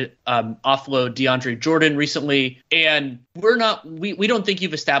we did offload DeAndre Jordan recently. And we don't think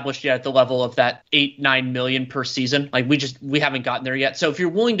you've established yet at the level of that $8-9 million per season. Like we haven't gotten there yet. So if you're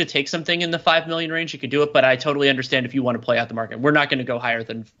willing to take something in the $5 million range, you could do it. But I totally understand if you want to play out the market. We're not going to go higher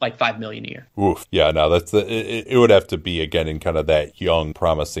than like $5 million a year. Oof. Yeah, no, it would have to be again in kind of that young,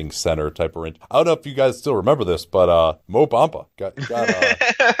 promising center type of range. I don't know if you guys still remember this, but Mo Bamba got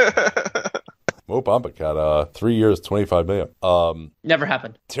Mo Bamba got 3 years, $25 million. Never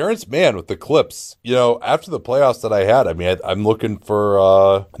happened. Terrence Mann with the Clips. After the playoffs that I had, I mean, I'm looking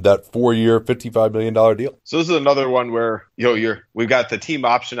for that 4-year, $55 million deal. So this is another one where we've got the team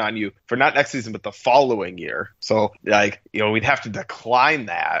option on you for not next season, but the following year. So we'd have to decline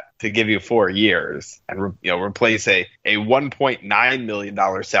that to give you 4 years and replace a $1.9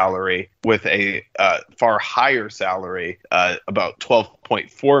 million salary with a far higher salary, about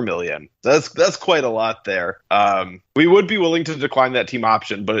 $12.4 million. That's quite a lot there. We would be willing to decline that team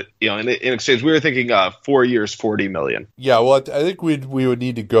option, but in exchange, we were thinking 4 years, $40 million. Yeah, well, I think we would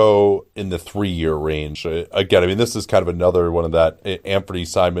need to go in the 3-year range. Again, I mean, this is kind of another one of that Anthony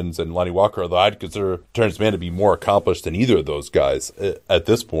Simons and Lonnie Walker, although I'd consider Terrence Mann to be more accomplished than either of those guys at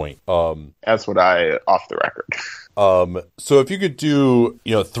this point. That's what off the record. So if you could do,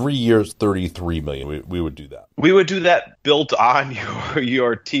 3 years, $33 million, we would do that. We would do that built on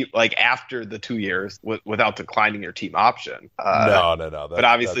your team, like after the 2 years without declining your team option. No. But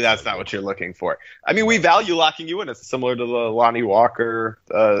obviously that's not what you're looking for. I mean, we value locking you in. It's similar to the Lonnie Walker,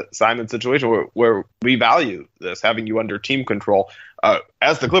 Simon situation where we value this, having you under team control.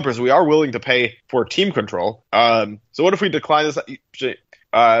 As the Clippers, we are willing to pay for team control. So what if we decline this?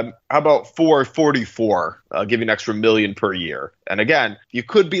 How about 444, give you an extra $1 million per year? And again, you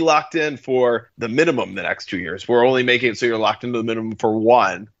could be locked in for the minimum the next 2 years. We're only making it so you're locked into the minimum for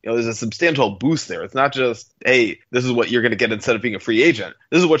one. There's a substantial boost there. It's not just, hey, this is what you're going to get instead of being a free agent.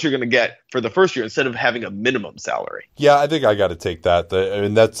 This is what you're going to get for the first year instead of having a minimum salary. Yeah, I think I got to take that. I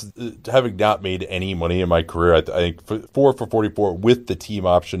mean, that's having not made any money in my career. I think 4 for 44 with the team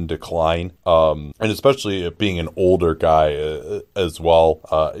option decline, and especially being an older guy as well.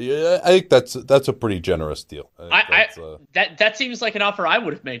 I think that's a pretty generous deal. That seems like an offer I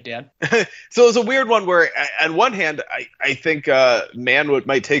would have made, Dan. So it's a weird one where, on one hand, I think Mann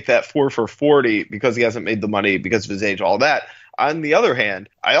might take that 4 for 40 because he hasn't made the money because of his age, all that. On the other hand,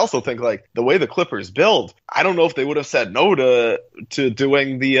 I also think like the way the Clippers build, I don't know if they would have said no to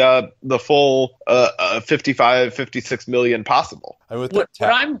doing the full 56 million possible. What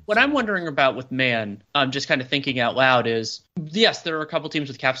I'm wondering about with Mann, just kind of thinking out loud is, yes, there are a couple teams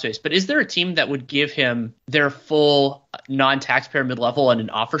with cap space, but is there a team that would give him their full non-taxpayer mid-level on an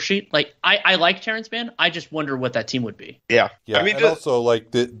offer sheet? Like I like Terrence Mann. I just wonder what that team would be. Yeah. I mean, and also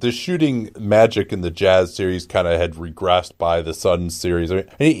like the shooting magic in the Jazz series kind of had regressed by the Suns series. I mean,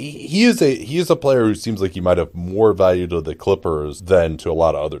 he is a player who seems like he might have more value to the Clippers than to a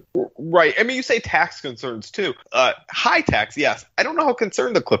lot of other. Right. I mean, you say tax concerns too. High tax, yes. I don't know how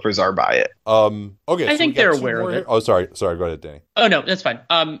concerned the Clippers are by it. Okay. I think they're aware of it. Oh, sorry. Go ahead, Danny. Oh, no, that's fine.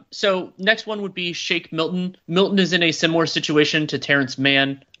 So next one would be Shake Milton. Milton is in a similar situation to Terrence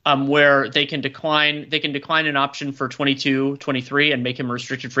Mann, where they can decline an option for 22, 23 and make him a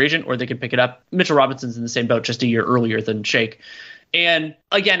restricted free agent, or they can pick it up. Mitchell Robinson's in the same boat, just a year earlier than Shake. And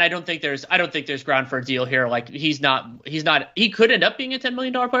again, I don't think there's ground for a deal here. Like he could end up being a $10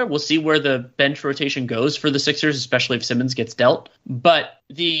 million player. We'll see where the bench rotation goes for the Sixers, especially if Simmons gets dealt. But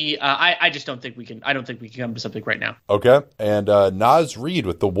I just don't think we can come to something right now. Okay. And Naz Reid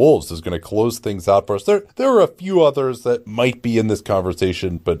with the Wolves is going to close things out for us. There were a few others that might be in this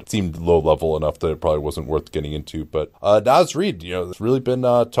conversation, but seemed low level enough that it probably wasn't worth getting into. But Naz Reid, it's really been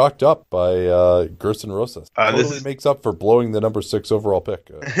talked up by Gerson Rosas. Totally makes up for blowing the number 6 overall pick,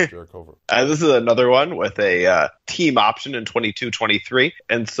 Jarrett Culver. This is another one with a team option in 22-23.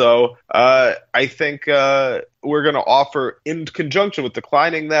 And so I think we're going to offer, in conjunction with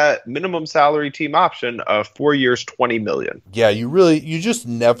declining that minimum salary team option, of 4 years, $20 million. Yeah, you just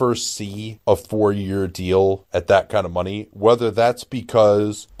never see a 4-year deal at that kind of money, whether that's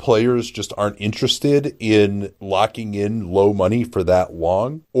because players just aren't interested in locking in low money for that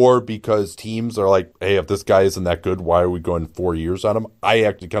long, or because teams are like, hey, if this guy isn't that good, why are we going 4 years on him? I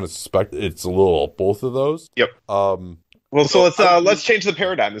actually kind of suspect it's a little both of those. Yep. Well, so let's change the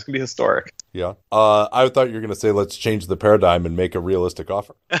paradigm. This can be historic. Yeah. I thought you were going to say let's change the paradigm and make a realistic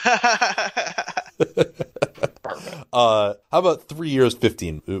offer. How about 3 years,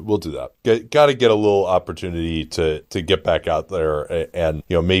 15? We'll do that. Got to get a little opportunity to get back out there and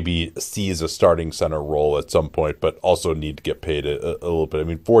maybe seize a starting center role at some point, but also need to get paid a little bit. I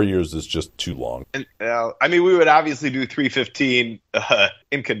mean, 4 years is just too long. And I mean, we would obviously do 315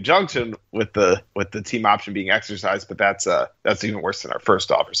 in conjunction with the team option being exercised, but that's even worse than our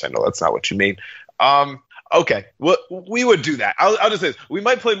first offer. So I know that's not what you mean. Okay, well, we would do that. I'll just say this. We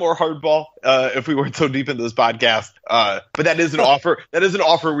might play more hardball if we weren't so deep into this podcast. But that is an offer. That is an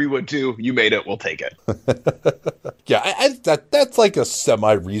offer we would do. You made it. We'll take it. Yeah, that's like a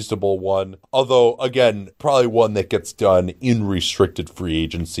semi-reasonable one. Although, again, probably one that gets done in restricted free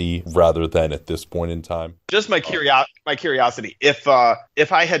agency rather than at this point in time. Just my curiosity. If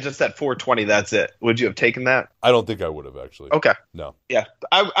I had just said 420, that's it. Would you have taken that? I don't think I would have, actually. Okay. No. Yeah,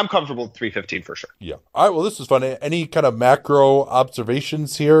 I'm comfortable with 315 for sure. Yeah. All right. Well, well, this was fun. Any kind of macro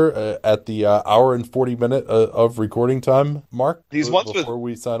observations here at the hour and 40 minute of recording time, Mark? Before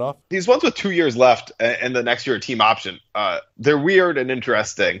we sign off? These ones with 2 years left and the next year team option, they're weird and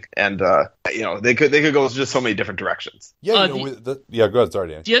interesting, and they could go just so many different directions. Yeah, go ahead. Sorry,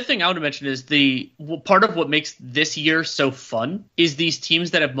 Danny. The other thing I want to mention is part of what makes this year so fun is these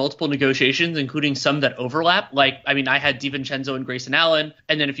teams that have multiple negotiations, including some that overlap. Like, I mean, I had DiVincenzo and Grayson Allen,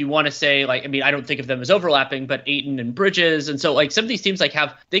 and then if you want to say, like, I mean, I don't think of them as overlapping, but Ayton and Bridges, and so like some of these teams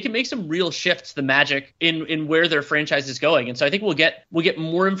they can make some real shifts, the Magic in where their franchise is going, and so I think we'll get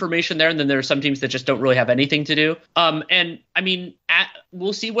more information there, and then there are some teams that just don't really have anything to do. And I mean,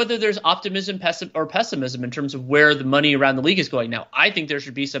 we'll see whether there's optimism or pessimism in terms of where the money around the league is going. Now, I think there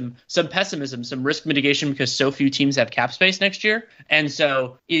should be some pessimism, some risk mitigation, because so few teams have cap space next year. And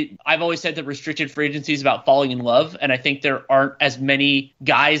so I've always said that restricted free agency is about falling in love. And I think there aren't as many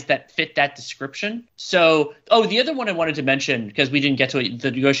guys that fit that description. So, the other one I wanted to mention, because we didn't get to it,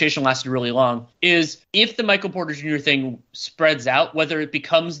 the negotiation lasted really long, is if the Michael Porter Jr. thing spreads out, whether it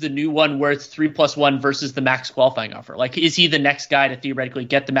becomes the new one where it's 3+1 versus the max qualifying offer. Like, is he the next guy to theoretically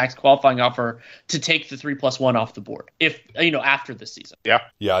get the max qualifying offer to take the 3+1 off the board after this season? Yeah.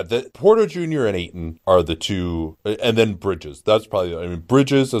 The Porter Jr. and Ayton are the two, and then Bridges. That's probably,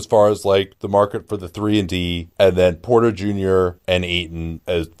 Bridges as far as like the market for the 3 and D, and then Porter Jr. and Ayton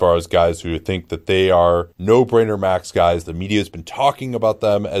as far as guys who think that they are no-brainer max guys. The media has been talking about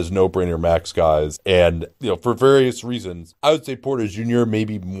them as no-brainer max guys, and for various reasons, I would say Porter Jr.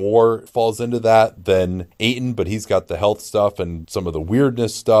 maybe more falls into that than Ayton, but he's got the health stuff and some of the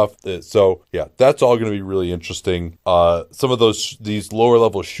weirdness stuff. So yeah, that's all going to be really interesting. Some of these lower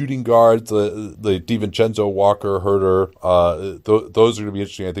level shooting guards, the DiVincenzo, Walker, Herter, those are going to be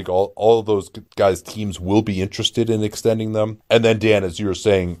interesting. I think all of those guys' teams will be interested in extending them. And then Dan, as you were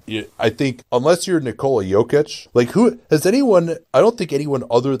saying, I think unless you're Nikola Jokic, like who has anyone? I don't think anyone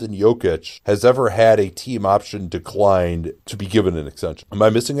other than Jokic has ever had a team option declined to be given an extension. Am I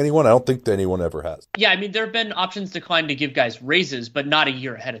missing anyone? I don't think that anyone ever has. Yeah, I mean, there have been options declined to give guys raises, but not a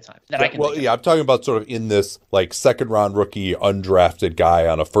year ahead of time. I'm talking about sort of in this like second round rookie undrafted guy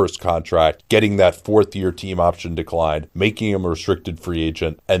on a first contract, getting that 4th year team option declined, making him a restricted free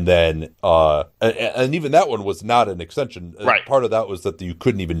agent, and then and even that one was not an extension. Right. Part of that was that you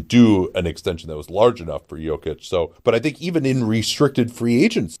couldn't even do an extension that was large enough for Jokic. So, but I think even in restricted free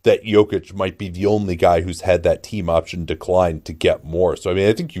agents, that Jokic might be the only guy who's had that team option declined to get more. So, I mean,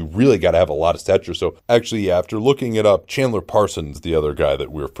 I think you really got to have a lot of stature. So, actually, after looking it up, Chandler Parsons, the other guy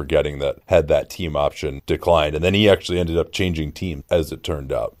that we're forgetting that had that team option declined, and then he actually ended up changing team, as it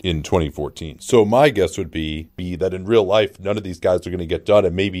turned out, in 2014. So, my guess would be that in real life, none of these guys are going to get done,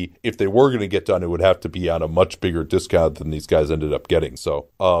 and maybe if they were going to get done, it would have to be on a much bigger discount than these guys ended up getting. So,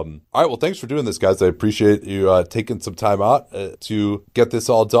 all right, well, thanks for doing this, guys. I appreciate you taking some time out to get this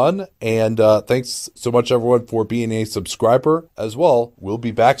all done, and thanks so much, everyone, for being a subscriber as well. We'll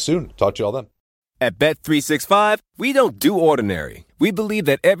be back soon. Talk to you all then. At Bet365, we don't do ordinary. We believe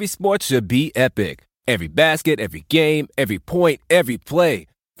that every sport should be epic. Every basket, every game, every point, every play.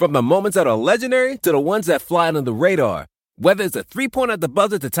 From the moments that are legendary to the ones that fly under the radar. Whether it's a 3-pointer at the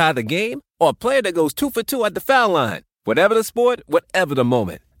buzzer to tie the game or a player that goes 2 for 2 at the foul line. Whatever the sport, whatever the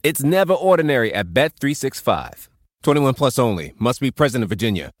moment. It's never ordinary at Bet365. 21 plus only. Must be present in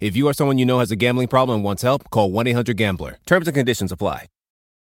Virginia. If you or someone you know has a gambling problem and wants help, call 1-800-GAMBLER. Terms and conditions apply.